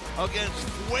up against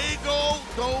Fuego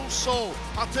del Sol.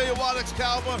 I'll tell you what,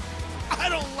 Excalibur, I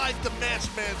don't like the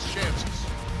masked man's chances.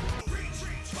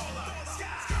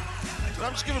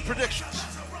 I'm just giving predictions.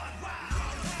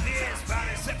 This bout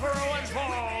is set for a one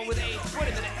fall with a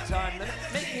 20-minute time limit,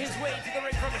 making his way to the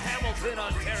ring from Hamilton,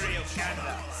 Ontario,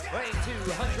 Canada, weighing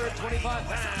 225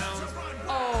 pounds,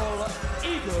 All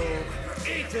Ego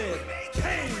Ethan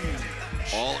Page.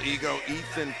 All Ego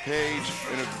Ethan Page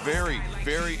in a very,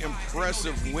 very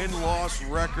impressive win-loss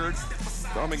record,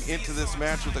 coming into this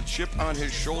match with a chip on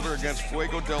his shoulder against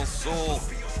Fuego del Sol.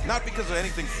 Not because of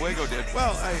anything Fuego did.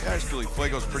 Well, actually,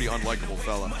 Fuego's a pretty unlikable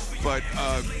fella. But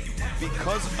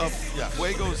because of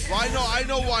Fuego's... Well, I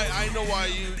know why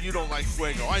you don't like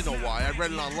Fuego. I know why. I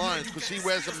read it online. It's because he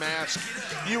wears a mask.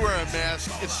 You wear a mask.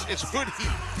 It's hood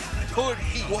heat. Hood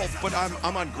heat. Well, but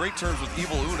I'm on great terms with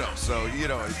Evil Uno, so, you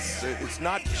know, it's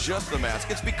not just the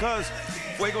mask. It's because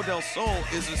Fuego del Sol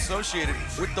is associated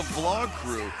with the vlog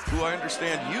crew, who I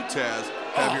understand you, Taz,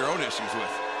 have your own issues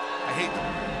with. I hate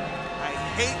them. I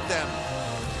hate them.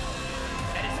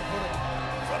 That is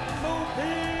from Mobile,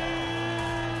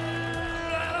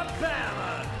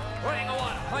 Alabama, weighing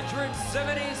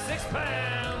 176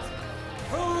 pounds,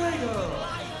 Fuego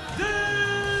del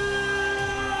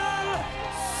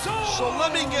Sol. So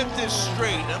let me get this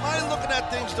straight. Am I looking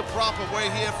at things the proper way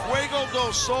here? Fuego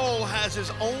del Sol has his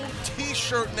own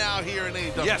T-shirt now here in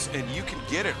AEW. Yes, and you can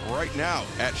get it right now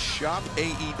at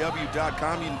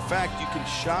shopaew.com. In fact, you can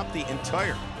shop the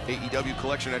entire AEW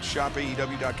collection at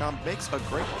shopaew.com. Makes a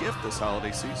great gift this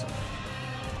holiday season.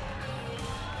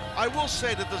 I will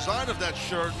say the design of that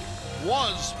shirt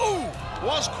was cool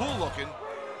looking.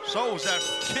 So was that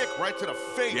kick right to the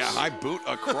face. Yeah, high boot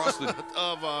across the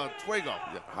of Fuego.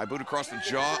 Yeah, high boot across the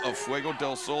jaw of Fuego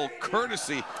del Sol,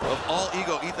 courtesy of All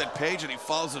Ego Ethan Page, and he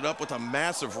follows it up with a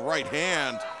massive right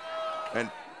hand.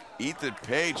 And Ethan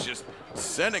Page just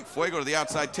sending Fuego to the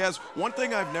outside. Taz, one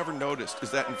thing I've never noticed is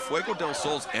that in Fuego del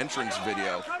Sol's entrance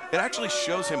video, it actually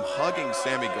shows him hugging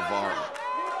Sammy Guevara.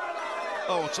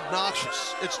 Oh, it's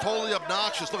obnoxious. It's totally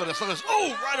obnoxious. Look at this. Look at this.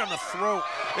 Oh, right on the throat.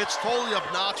 It's totally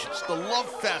obnoxious. The love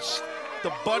fest,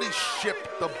 the buddy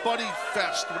ship, the buddy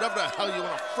fest, whatever the hell you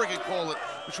want to friggin' call it,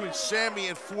 between Sammy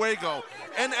and Fuego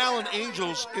and Alan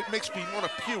Angels, it makes me want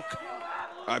to puke.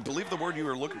 I believe the word you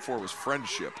were looking for was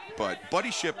friendship, but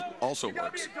buddyship also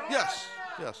works. Yes,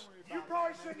 yes.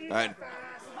 And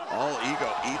All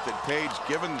Ego Ethan Page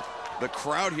giving the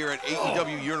crowd here at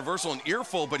AEW Universal an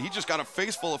earful, but he just got a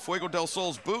face full of Fuego del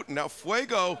Sol's boot, and now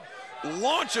Fuego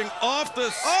launching off the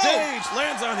stage,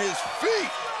 lands on his feet.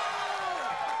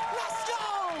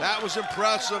 That was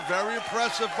impressive, very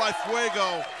impressive by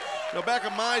Fuego. You know, back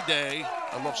in my day,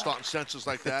 I love starting sentences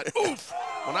like that. Oof!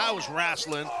 When I was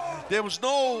wrestling, there was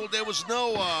no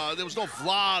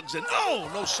vlogs and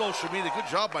no social media. Good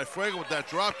job by Fuego with that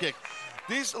drop kick.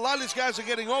 A lot of these guys are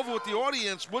getting over with the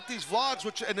audience with these vlogs,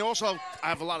 and they also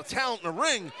have a lot of talent in the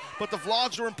ring, but the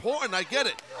vlogs are important, I get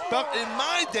it. But in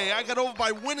my day, I got over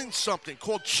by winning something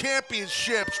called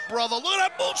championships, brother. Look at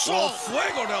that moonsault. Well,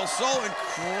 Fuego del Sol,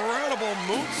 incredible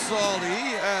moonsault.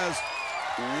 He has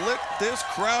lit this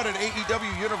crowd at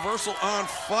AEW Universal on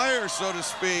fire, so to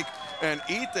speak, and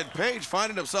Ethan Page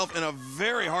finding himself in a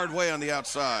very hard way on the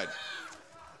outside.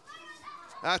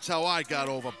 That's how I got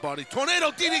over, buddy.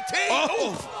 Tornado DDT!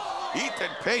 Oh!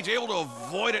 Ethan Page able to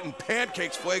avoid it and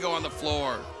pancakes Fuego on the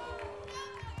floor.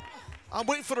 I'm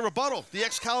waiting for the rebuttal, the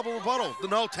Excalibur rebuttal.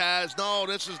 No, Taz, no,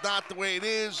 this is not the way it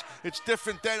is. It's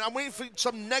different than. I'm waiting for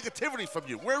some negativity from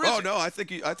you. Where is it? Oh, no, I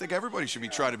think everybody should be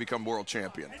trying to become world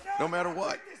champion, no matter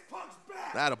what.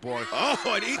 That a boy. Oh,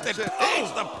 and Ethan Page,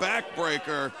 the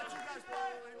backbreaker.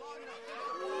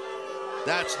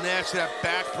 That's nasty, that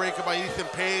backbreaker by Ethan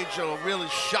Page. It'll really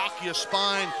shock your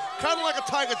spine. Kind of like a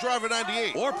Tiger Driver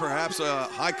 98. Or perhaps a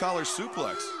high collar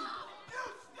suplex.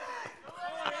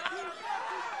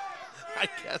 I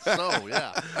guess so,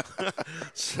 yeah.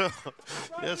 So,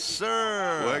 yes,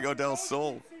 sir. Fuego del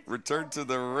Sol returned to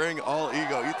the ring. All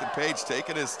Ego Ethan Page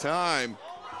taking his time.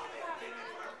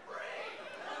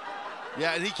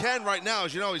 Yeah, and he can right now.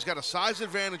 As you know, he's got a size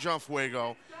advantage on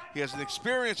Fuego. He has an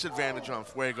experience advantage on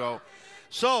Fuego.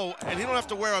 So, and he don't have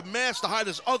to wear a mask to hide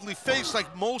his ugly face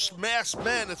like most masked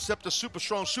men, except a super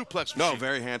strong suplex machine. No,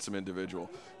 very handsome individual.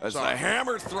 As the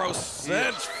hammer throw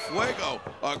sends Fuego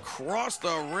across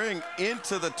the ring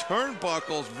into the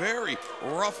turnbuckles. Very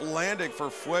rough landing for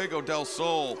Fuego del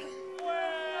Sol.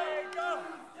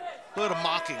 Look at the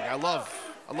mocking. I love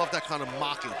that kind of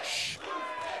mocking.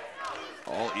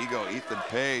 All ego, Ethan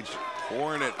Page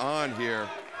pouring it on here.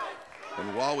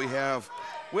 And while we have...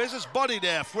 Where's his buddy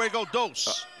there, Fuego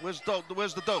Dos? Where's the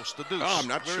Dos, the Deuce? Oh, I'm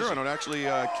not sure. I don't actually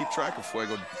keep track of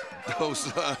Fuego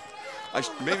Dos.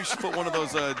 Maybe should put one of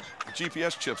those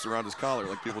GPS chips around his collar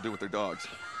like people do with their dogs.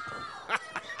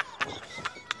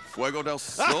 Fuego del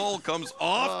Sol comes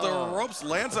off the ropes,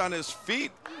 lands on his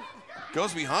feet,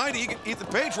 goes behind. Ethan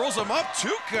Page rolls him up,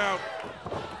 2 count.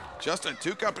 Just a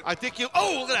 2 count. I think you.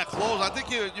 Oh, look at that close. I think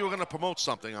you were going to promote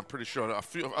something. I'm pretty sure.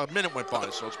 A minute went by,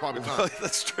 so it's probably time.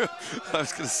 That's true. I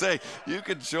was going to say, you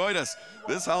can join us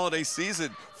this holiday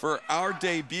season for our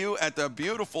debut at the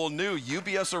beautiful new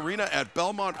UBS Arena at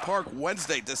Belmont Park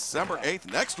Wednesday, December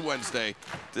 8th. Next Wednesday,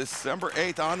 December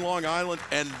 8th on Long Island.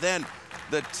 And then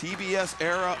the TBS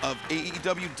era of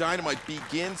AEW Dynamite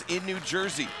begins in New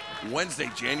Jersey. Wednesday,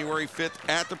 January 5th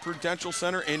at the Prudential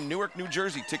Center in Newark, New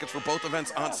Jersey. Tickets for both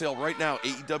events on sale right now,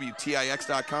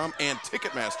 AEWTIX.com and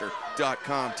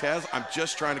Ticketmaster.com. Taz, I'm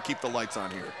just trying to keep the lights on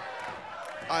here.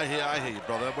 I hear you,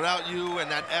 brother. Without you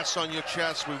and that S on your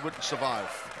chest, we wouldn't survive.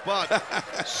 But,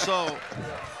 so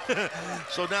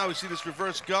now we see this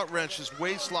reverse gut wrench, this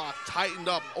waist lock tightened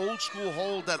up, old school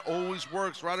hold that always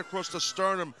works right across the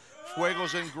sternum.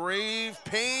 Fuego's in grave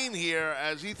pain here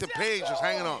as Ethan Page is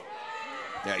hanging on.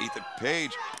 Yeah, Ethan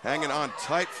Page hanging on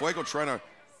tight. Fuego trying to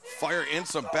fire in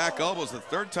some back elbows. The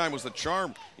third time was the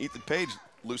charm. Ethan Page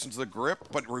loosens the grip,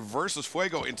 but reverses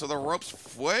Fuego into the ropes.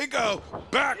 Fuego,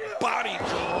 back body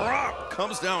drop.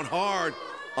 Comes down hard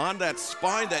on that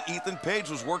spine that Ethan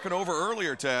Page was working over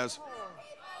earlier, Taz.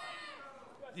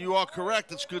 You are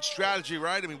correct. It's good strategy,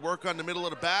 right? I mean, work on the middle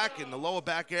of the back and the lower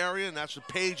back area, and that's what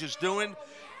Page is doing.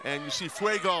 And you see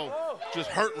Fuego just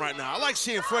hurting right now. I like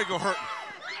seeing Fuego hurting.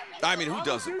 I mean, who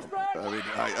doesn't? I mean,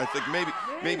 I think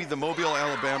maybe the Mobile,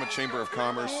 Alabama Chamber of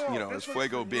Commerce, you know, as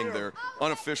Fuego being their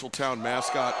unofficial town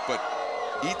mascot, but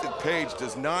Ethan Page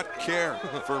does not care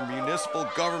for municipal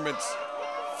government's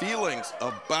feelings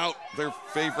about their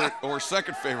favorite or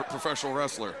second favorite professional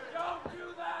wrestler.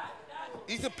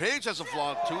 Ethan Page has a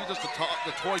vlog, too. He does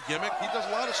the toy gimmick. He does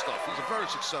a lot of stuff. He's a very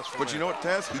successful man. You know what,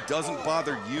 Taz? He doesn't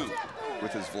bother you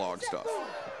with his vlog stuff.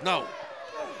 No,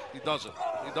 he doesn't.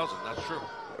 He doesn't. That's true.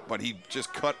 But he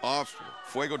just cut off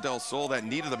Fuego del Sol, that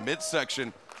knee to the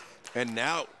midsection, and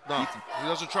now... No, he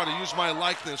doesn't try to use my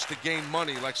likeness to gain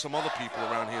money like some other people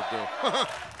around here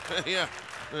do. Yeah,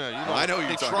 you know, I know you're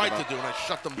they talking tried about. to do, and I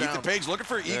shut them down. Ethan Page looking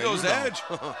for Ego's edge.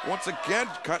 Once again,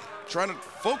 trying to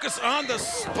focus on the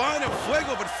spine of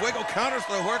Fuego, but Fuego counters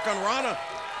the Hurricane Rana.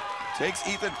 Takes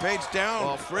Ethan Page down.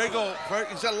 Well, Fuego,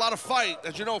 he's got a lot of fight.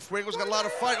 As you know, Fuego's got a lot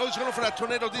of fight. Oh, he's going for that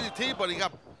tornado DDT, but he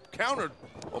got countered.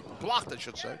 Well, blocked, I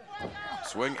should say.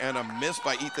 Swing and a miss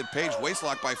by Ethan Page.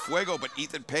 Waistlock by Fuego, but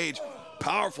Ethan Page,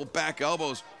 powerful back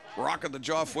elbows, rocking the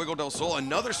jaw. Fuego del Sol,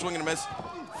 another swing and a miss.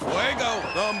 Fuego,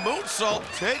 the moonsault,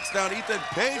 takes down Ethan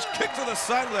Page. Kick to the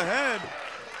side of the head.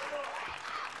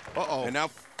 Uh-oh. And now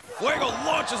Fuego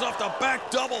launches off the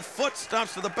back, double foot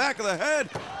stomps to the back of the head.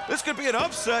 This could be an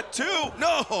upset, too.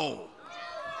 No.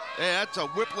 Hey, that's a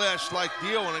whiplash-like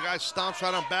deal when a guy stomps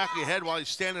right on back of your head while he's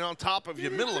standing on top of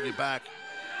your middle of your back.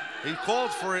 He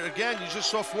called for it again. You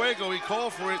just saw Fuego. He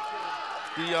called for it.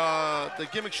 The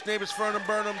gimmick Schnabels Fernum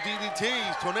Burnham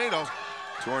DDT, tornado.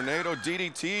 Tornado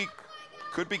DDT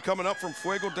could be coming up from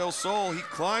Fuego del Sol. He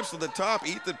climbs to the top.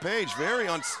 Ethan Page very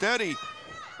unsteady.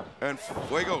 And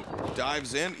Fuego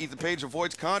dives in. Ethan Page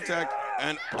avoids contact.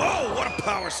 And oh, what a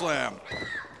power slam.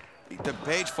 Ethan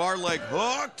Page far leg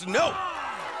hooked. No.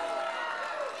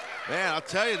 Man, I'll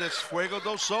tell you this, Fuego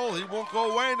del Sol, he won't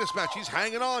go away in this match. He's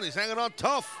hanging on. He's hanging on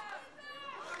tough.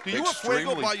 Do you and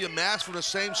Fuego buy your mask from the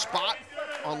same spot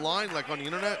online, like on the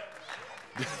internet?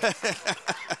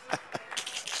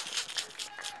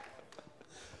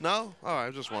 No? All right,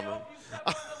 I'm just wondering.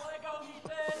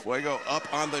 Fuego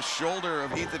up on the shoulder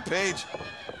of Ethan Page.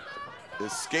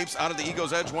 Escapes out of the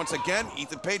Ego's edge once again.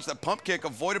 Ethan Page, the pump kick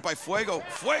avoided by Fuego.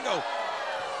 Fuego!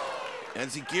 And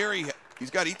Zigiri,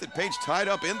 he's got Ethan Page tied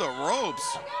up in the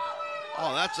ropes.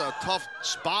 Oh, that's a tough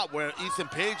spot where Ethan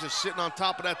Page is sitting on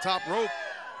top of that top rope.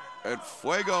 And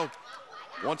Fuego,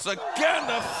 once again,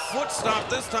 the foot stomp,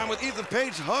 this time with Ethan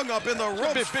Page hung up in the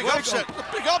ropes. Big upset.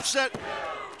 Big upset.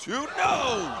 2,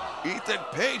 no! Ethan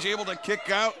Page able to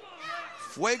kick out.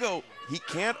 Fuego, he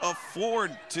can't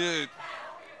afford to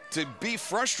be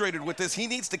frustrated with this. He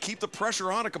needs to keep the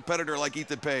pressure on a competitor like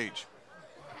Ethan Page.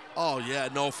 Oh, yeah,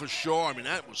 no, for sure. I mean,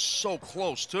 that was so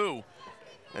close, too.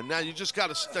 And now you just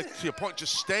got to, to your point,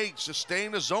 just stay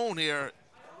in the zone here.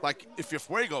 Like, if you're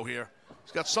Fuego here,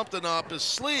 he's got something up his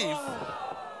sleeve.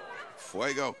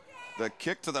 Fuego, the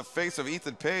kick to the face of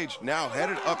Ethan Page, now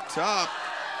headed up top.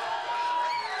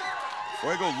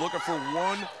 Fuego looking for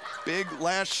one big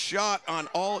last shot on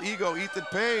all ego Ethan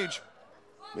Page.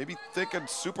 Maybe thinking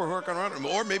super hurricane run,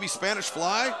 or maybe Spanish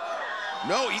fly.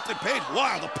 No, Ethan Page,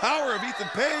 wow, the power of Ethan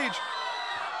Page.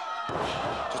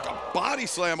 Just a body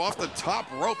slam off the top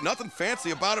rope. Nothing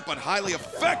fancy about it, but highly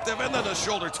effective. And then the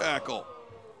shoulder tackle.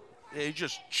 Yeah, he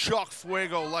just chucked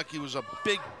Fuego like he was a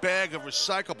big bag of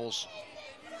recyclables.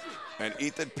 And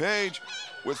Ethan Page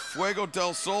with Fuego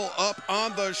del Sol up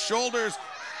on the shoulders.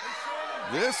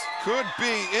 This could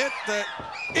be it, the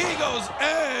Ego's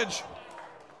Edge.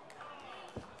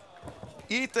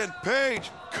 Ethan Page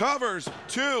covers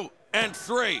 2 and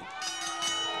 3.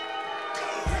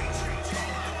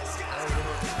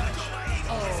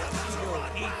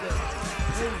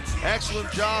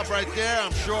 Excellent job right there.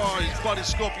 I'm sure his buddy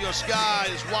Scorpio Sky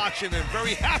is watching and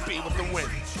very happy with the win.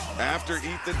 After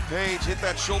Ethan Page hit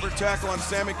that shoulder tackle on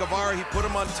Sammy Guevara, he put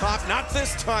him on top. Not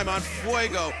this time on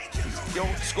Fuego. He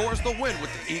scores the win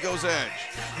with the Ego's Edge.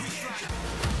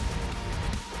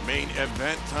 Main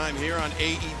event time here on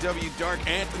AEW Dark.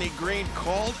 Anthony Green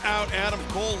called out Adam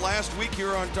Cole last week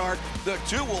here on Dark. The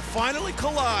two will finally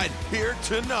collide here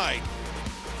tonight.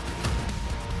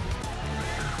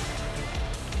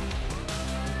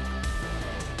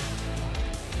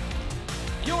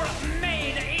 Your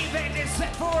main event is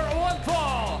set for one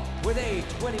fall with a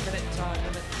 20-minute time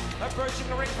limit. Approaching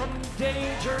the ring from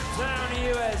Danger Town,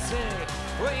 USA,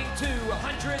 weighing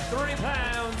 230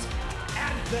 pounds,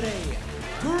 Anthony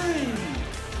Green.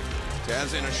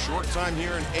 Taz, in a short time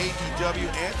here in AEW,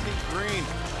 Anthony Green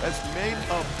has made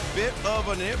a bit of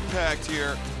an impact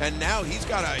here, and now he's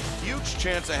got a huge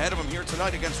chance ahead of him here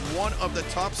tonight against one of the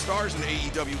top stars in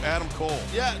AEW, Adam Cole.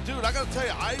 Yeah, dude, I gotta tell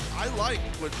you, I like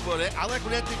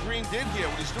what Anthony Green did here,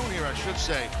 what he's doing here, I should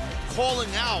say,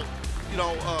 calling out, you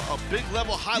know, a big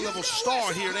level, high level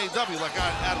star here in AEW like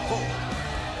Adam Cole.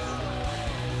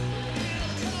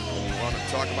 We want to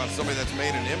talk about somebody that's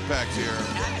made an impact here.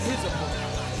 At his opponent,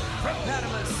 from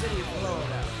Panama City,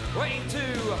 Florida, weighing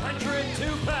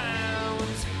 202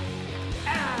 pounds,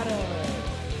 Adam.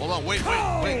 Hold on, wait.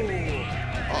 Oh,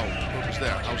 it was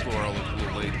there. I was a little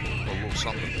late, a little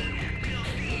something.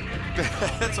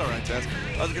 That's all right, Taz.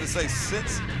 I was going to say,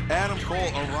 since Adam Cole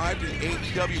arrived in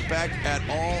AEW back at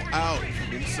All Out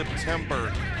in September,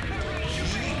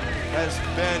 he has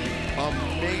been a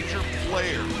major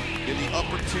player in the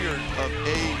upper tier of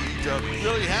AEW. He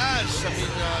really has. I mean,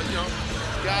 you know,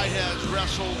 guy has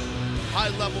wrestled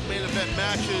high-level main event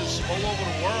matches all over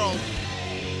the world.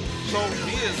 So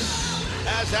he is,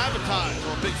 as advertised,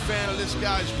 I'm a big fan of this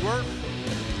guy's work,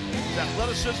 his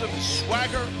athleticism, his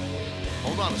swagger.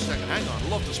 Hold on a second, hang on. I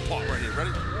love this part right here.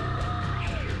 Ready?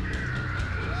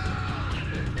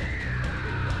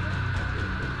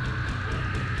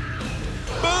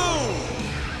 Boom!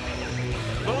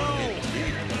 Boom!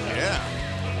 Yeah.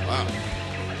 Wow.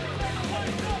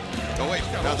 Oh, wait.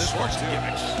 Now this works too.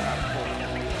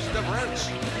 This never ends.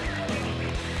 Here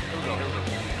we go.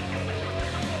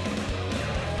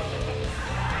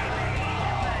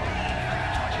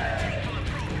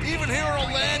 Even here in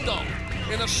Orlando,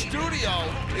 in a studio,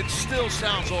 it still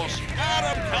sounds awesome.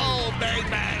 Adam Cole, bang,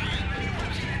 bang.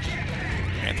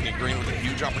 Anthony Green with a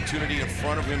huge opportunity in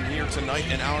front of him here tonight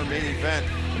in our main event.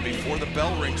 And before the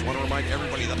bell rings, I want to remind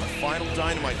everybody that the final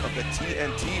Dynamite of the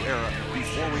TNT era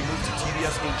before we move to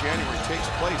TBS in January takes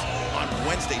place on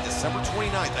Wednesday, December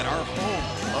 29th at our home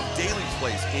of Daly's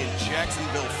Place in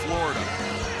Jacksonville, Florida.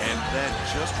 And then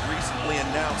just recently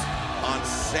announced on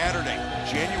Saturday,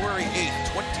 January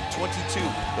 8th, 2022,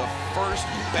 the first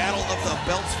Battle of the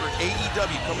Belts for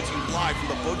AEW coming to you live from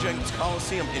the Bojangles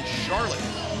Coliseum in Charlotte,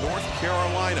 North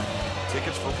Carolina.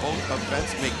 Tickets for both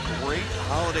events make great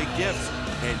holiday gifts,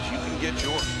 and you can get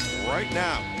yours right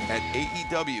now at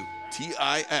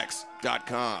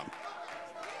AEWTIX.com.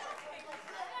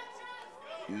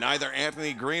 Neither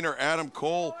Anthony Green or Adam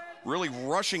Cole really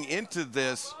rushing into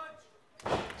this.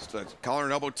 Just a collar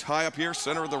and elbow tie up here,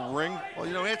 center of the ring. Well,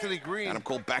 you know, Anthony Green. Adam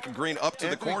Cole backing Green up to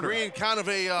the corner. Anthony Green, kind of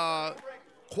a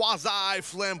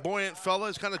quasi-flamboyant fella.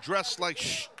 He's kind of dressed like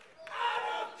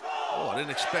Oh, I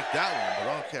didn't expect that one,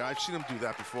 but okay. I've seen him do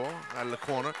that before, out of the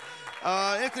corner.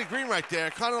 Anthony Green right there,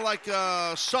 kind of like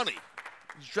Sonny.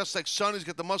 He's dressed like Sonny. He's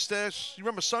got the mustache. You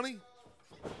remember Sonny?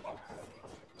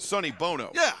 Sonny Bono.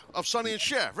 Yeah, of Sonny and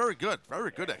Cher. Very good. Very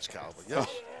good, Excalibur. Yes.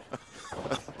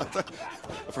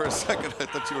 For a second, I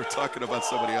thought you were talking about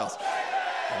somebody else.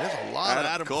 There's a lot of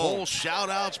Adam Cole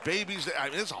shout-outs, babies. I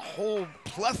mean, there's a whole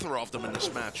plethora of them in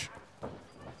this match.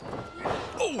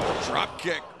 Oh, drop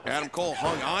kick. Adam Cole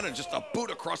hung on and just a boot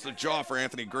across the jaw for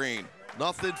Anthony Green.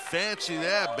 Nothing fancy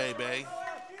there, baby.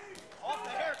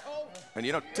 And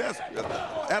you know, Tess,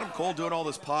 Adam Cole doing all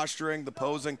this posturing, the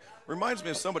posing, reminds me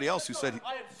of somebody else who said,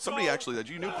 somebody actually that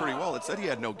you knew pretty well, that said he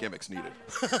had no gimmicks needed.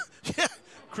 Yeah,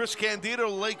 Chris Candido,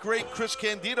 late great Chris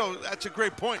Candido. That's a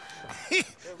great point.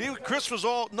 Chris was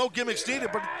all no gimmicks needed,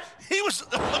 but he was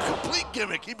a complete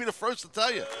gimmick. He'd be the first to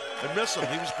tell you. I miss him.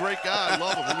 He was a great guy. I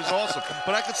love him. He was awesome.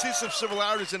 But I could see some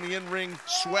similarities in the in-ring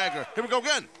swagger. Here we go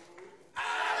again.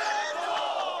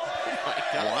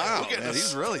 Wow, man,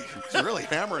 he's really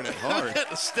hammering it hard. We're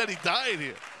getting a steady diet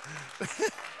here.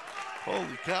 Holy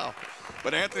cow.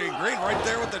 But Anthony Green right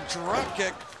there with the drop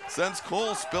kick sends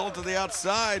Cole spilled to the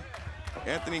outside.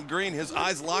 Anthony Green, his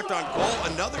eyes locked on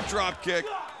Cole. Another drop kick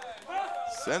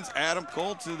sends Adam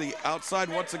Cole to the outside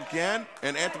once again.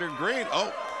 And Anthony Green,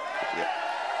 oh, yeah,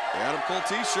 the Adam Cole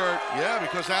t-shirt. Yeah,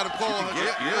 because Adam Cole,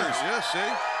 yeah,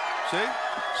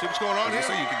 see what's going on here?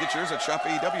 So you can get yours at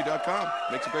shopaew.com.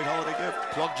 Makes a great holiday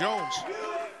gift. Plug Jones.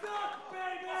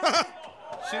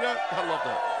 See that? I love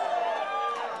that.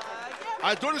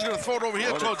 I thought he was going to throw it over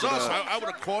here towards us. I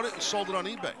would have caught it and sold it on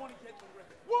eBay.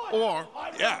 Or,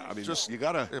 yeah, I mean, just you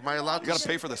gotta. Am I allowed? You gotta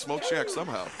pay for the smoke shack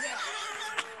somehow.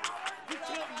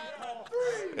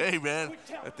 Hey man,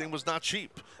 that thing was not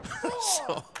cheap.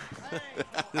 So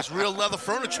there's real leather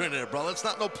furniture in there, brother. It's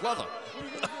not no pleather.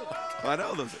 I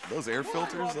know those air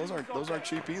filters. Those aren't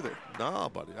cheap either. No,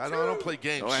 buddy. I don't play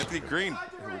games. Oh, Anthony Green.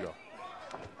 Here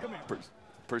we go.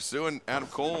 Pursuing Adam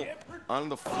Cole on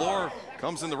the floor.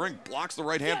 Comes in the ring. Blocks the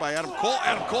right hand by Adam Cole.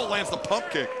 Adam Cole lands the pump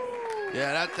kick.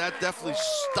 Yeah, that definitely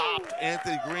stopped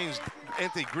Anthony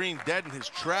Green dead in his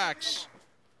tracks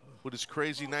with his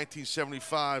crazy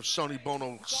 1975 Sonny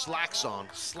Bono slacks on.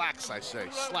 Slacks, I say.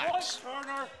 Slacks.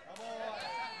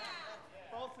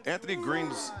 Anthony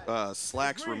Green's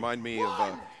slacks remind me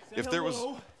of if there was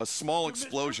a small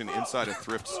explosion inside a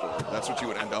thrift store. That's what you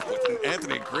would end up with. And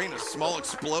Anthony Green, a small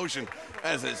explosion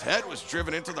as his head was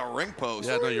driven into the ring post.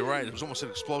 Yeah, no, you're right. It was almost an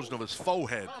explosion of his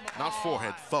faux head. Not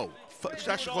forehead, faux. It's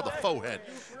actually called the faux head.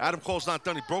 Adam Cole's not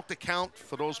done. He broke the count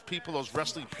for those people, those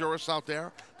wrestling purists out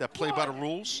there that play by the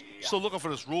rules. Still looking for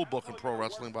this rule book in pro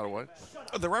wrestling, by the way.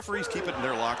 The referees keep it in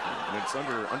their locker room, and it's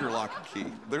under lock and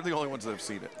key. They're the only ones that have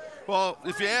seen it. Well,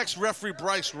 if you ask referee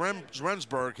Bryce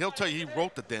Rensburg, he'll tell you he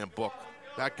wrote the damn book.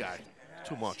 That guy.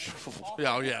 Too much.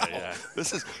 Yeah. This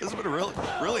has been a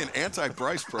really an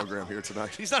anti-Bryce program here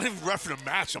tonight. He's not even refereeing a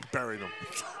match. I'm burying him.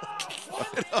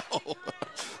 I know.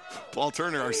 Paul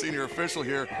Turner, our senior official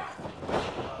here,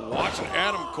 watching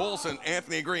Adam Cole send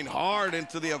Anthony Green hard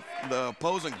into the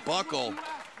opposing buckle.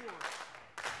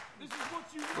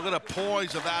 Look at the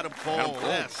poise of Adam Cole.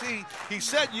 Yeah, see, he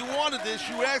said you wanted this,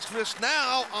 you asked for this,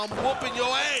 now I'm whooping your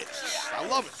ass. I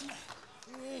love it.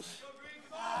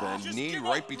 The knee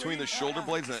right between the shoulder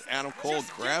blades, and Adam Cole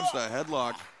grabs the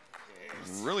headlock,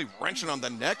 really wrenching on the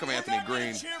neck of Anthony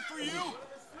Green.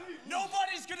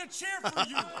 Nobody's gonna cheer for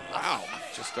you. Wow,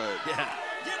 just a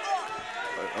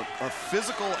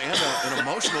physical and an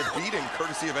emotional beating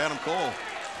courtesy of Adam Cole.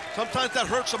 Sometimes that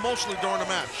hurts emotionally during the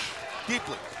match,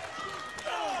 deeply.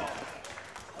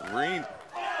 Green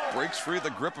breaks free of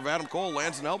the grip of Adam Cole,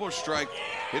 lands an elbow strike,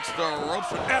 hits the ropes,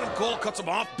 but Adam Cole cuts him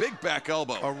off, big back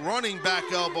elbow. A running back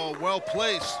elbow, well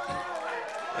placed.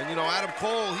 And you know, Adam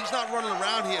Cole, he's not running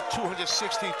around here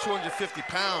 260, 250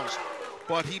 pounds.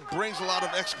 But he brings a lot of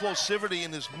explosivity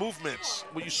in his movements.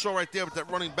 What you saw right there with that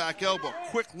running back elbow.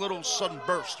 Quick little sudden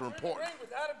bursts are important.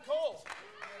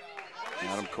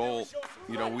 Adam Cole,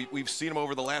 you know, we've seen him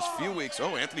over the last few weeks.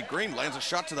 Oh, Anthony Green lands a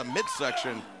shot to the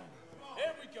midsection.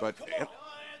 But,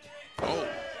 oh,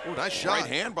 nice shot. Right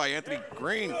hand by Anthony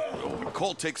Green. Oh,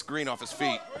 Cole takes Green off his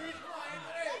feet.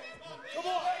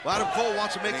 Well, Adam Cole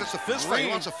wants to make this a fist fight. He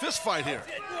wants a fist fight here.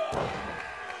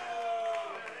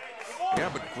 Yeah,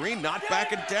 but Green not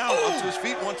backing down, up to his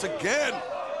feet once again.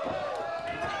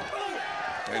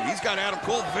 And he's got Adam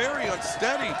Cole very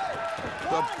unsteady.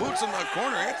 The boots in the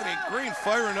corner, Anthony Green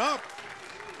firing up.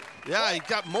 Yeah, he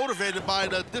got motivated by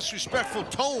the disrespectful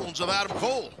tones of Adam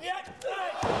Cole.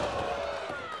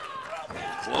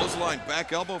 Clothesline,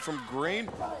 back elbow from Green.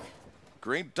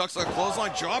 Green ducks a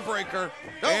clothesline, jawbreaker,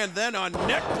 and then a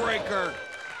neck breaker.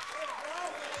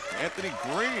 Anthony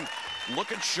Green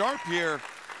looking sharp here.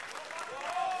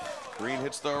 Green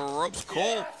hits the ropes.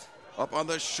 Cole Up on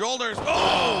the shoulders.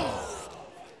 Oh!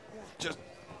 Just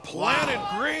planted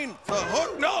Green. The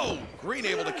hook. No! Green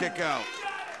able to kick out.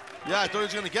 Yeah, I thought he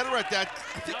was going to get it right there.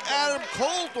 I think Adam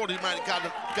Cole thought he might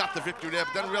have got the victory there,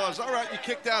 but then realized, all right, you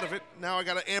kicked out of it. Now I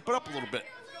got to amp it up a little bit.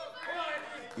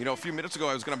 You know, a few minutes ago,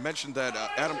 I was going to mention that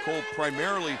Adam Cole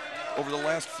primarily, over the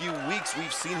last few weeks,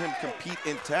 we've seen him compete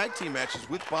in tag team matches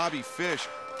with Bobby Fish.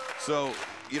 So,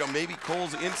 you know, maybe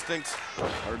Cole's instincts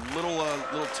are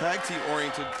little tag team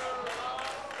oriented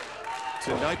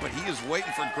tonight, but he is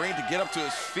waiting for Green to get up to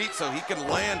his feet so he can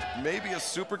land maybe a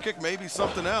super kick, maybe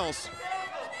something else.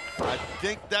 I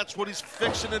think that's what he's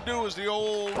fixing to do, is the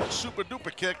old super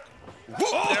duper kick.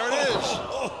 Whoa, there it is.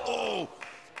 Oh,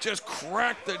 just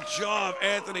cracked the jaw of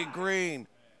Anthony Green.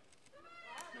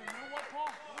 You know what, Paul?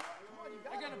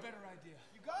 I got a better idea.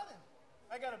 You got it.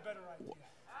 I got a better idea.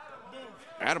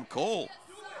 Adam Cole.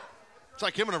 It's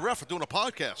like him and a ref are doing a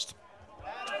podcast.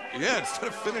 Yeah, instead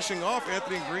of finishing off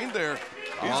Anthony Green there,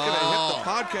 he's going to hit the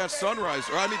podcast sunrise,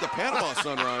 or I mean the Panama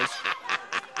sunrise.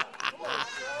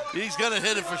 He's going to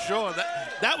hit it for sure.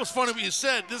 That was funny what you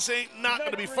said. This ain't not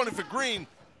going to be funny for Green.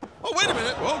 Oh, wait a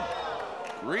minute. Whoa.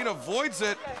 Green avoids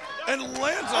it and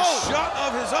lands a shot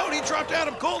of his own. He dropped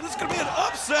Adam Cole. This is going to be an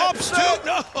upset. Upset.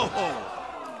 No.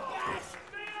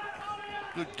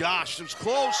 Good gosh, it was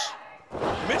close.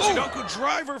 Michinoku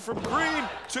driver from Green.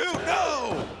 2.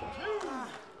 No.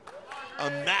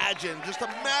 Just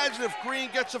imagine if Green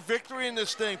gets a victory in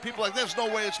this thing. People are like, there's no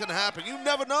way it's going to happen. You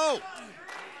never know.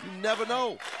 You never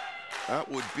know. That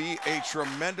would be a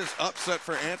tremendous upset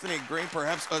for Anthony Green.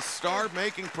 Perhaps a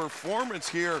star-making performance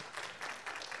here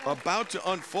about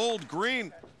to unfold.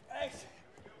 Green,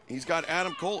 he's got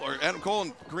Adam Cole and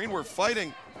Green were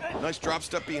fighting. Nice drop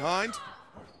step behind.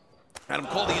 Adam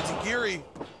Cole, the enziguri.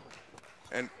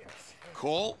 And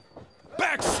Cole,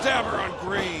 backstabber on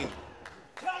Green.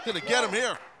 Gonna get him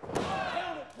here.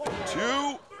 2.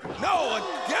 No,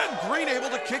 again, Green able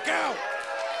to kick out.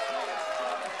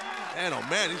 And oh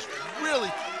man, he's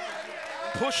really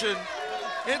pushing.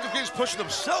 Andrew Green's pushing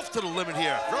himself to the limit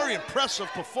here. Very impressive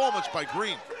performance by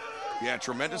Green. Yeah,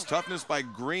 tremendous toughness by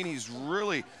Green. He's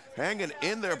really hanging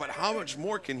in there, but how much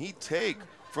more can he take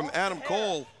from Adam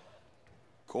Cole?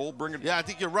 Cole bringing. Yeah, I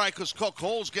think you're right, because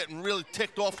Cole's getting really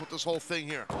ticked off with this whole thing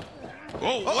here.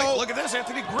 Oh, wait, look at this,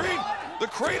 Anthony Green. The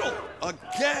cradle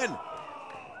again.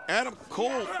 Adam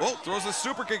Cole, throws a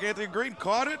super kick. Anthony Green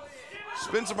caught it,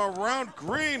 spins him around.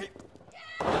 Green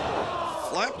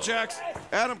flapjacks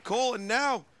Adam Cole, and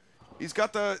now he's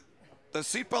got the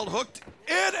seatbelt hooked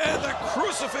in, and the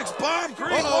crucifix bomb.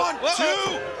 Green, 1, 2,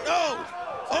 no.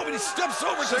 Oh, but he steps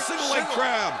over to single leg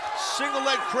crab. Single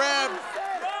leg crab,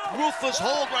 ruthless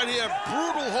hold right here.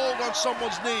 Brutal hold on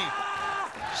someone's knee.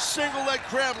 Single leg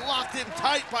crab locked in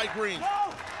tight by Green.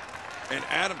 And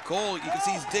Adam Cole, you can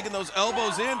see he's digging those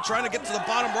elbows in, trying to get to the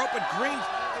bottom rope, but Green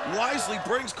wisely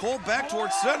brings Cole back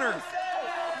towards center.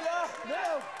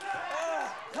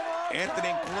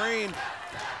 Anthony Green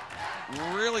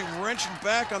really wrenching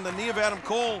back on the knee of Adam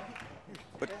Cole,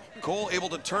 but Cole able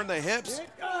to turn the hips,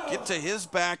 get to his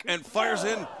back, and fires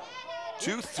in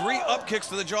 2, 3 up kicks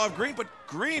to the jaw of Green, but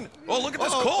Green, look at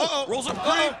this, Cole rolls up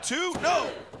Green, 2,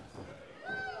 no.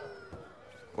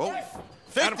 Whoa.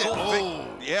 Adam Cole,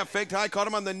 faked high, caught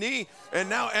him on the knee, and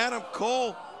now Adam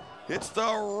Cole hits the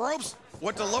ropes,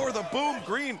 went to lower the boom.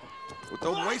 Green with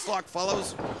the waistlock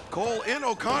follows Cole in.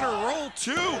 O'Connor roll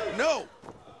 2, no.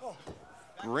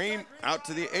 Green out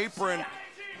to the apron.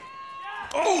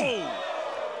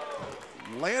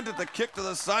 Landed the kick to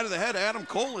the side of the head. Adam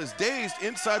Cole is dazed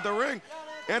inside the ring.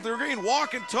 Anthony Green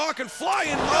walking, talking, flying.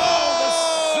 No, the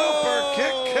super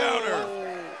kick counter.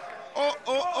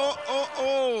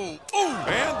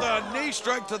 And the knee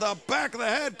strike to the back of the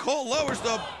head. Cole lowers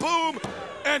the boom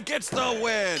and gets the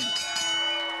win.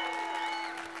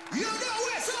 Here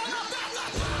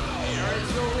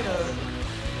is your winner,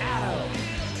 Adam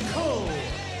Cole.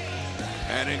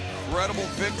 An incredible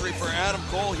victory for Adam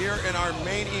Cole here in our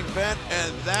main event,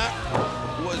 and that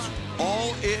was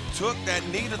all it took. That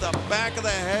knee to the back of the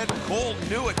head. Cole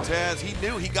knew it, Taz. He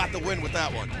knew he got the win with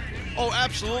that one. Oh,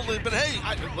 absolutely. But hey,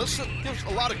 listen, gives a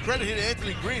lot of credit here to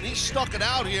Anthony Green. He stuck it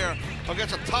out here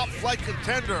against a top flight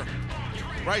contender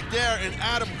right there in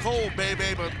Adam Cole,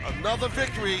 baby. But another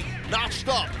victory notched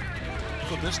up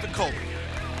for Mr. Cole.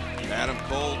 Adam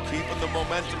Cole keeping the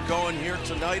momentum going here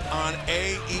tonight on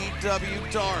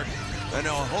AEW Dark. And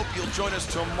I hope you'll join us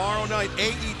tomorrow night.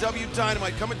 AEW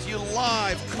Dynamite coming to you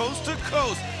live, coast to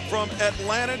coast from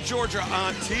Atlanta, Georgia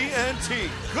on TNT.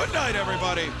 Good night,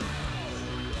 everybody.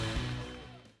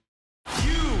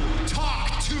 You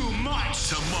talk too much.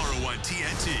 Tomorrow on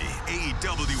TNT,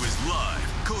 AEW is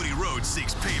live. Cody Rhodes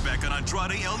seeks payback on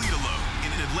Andrade El Idolo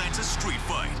in an Atlanta street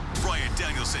fight. Bryan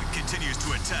Danielson continues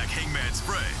to attack Hangman's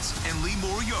friends. And Lee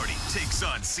Moriarty takes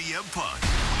on CM Punk.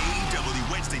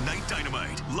 AEW Wednesday Night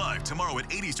Dynamite. Live tomorrow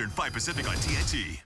at 8 Eastern, 5 Pacific on TNT.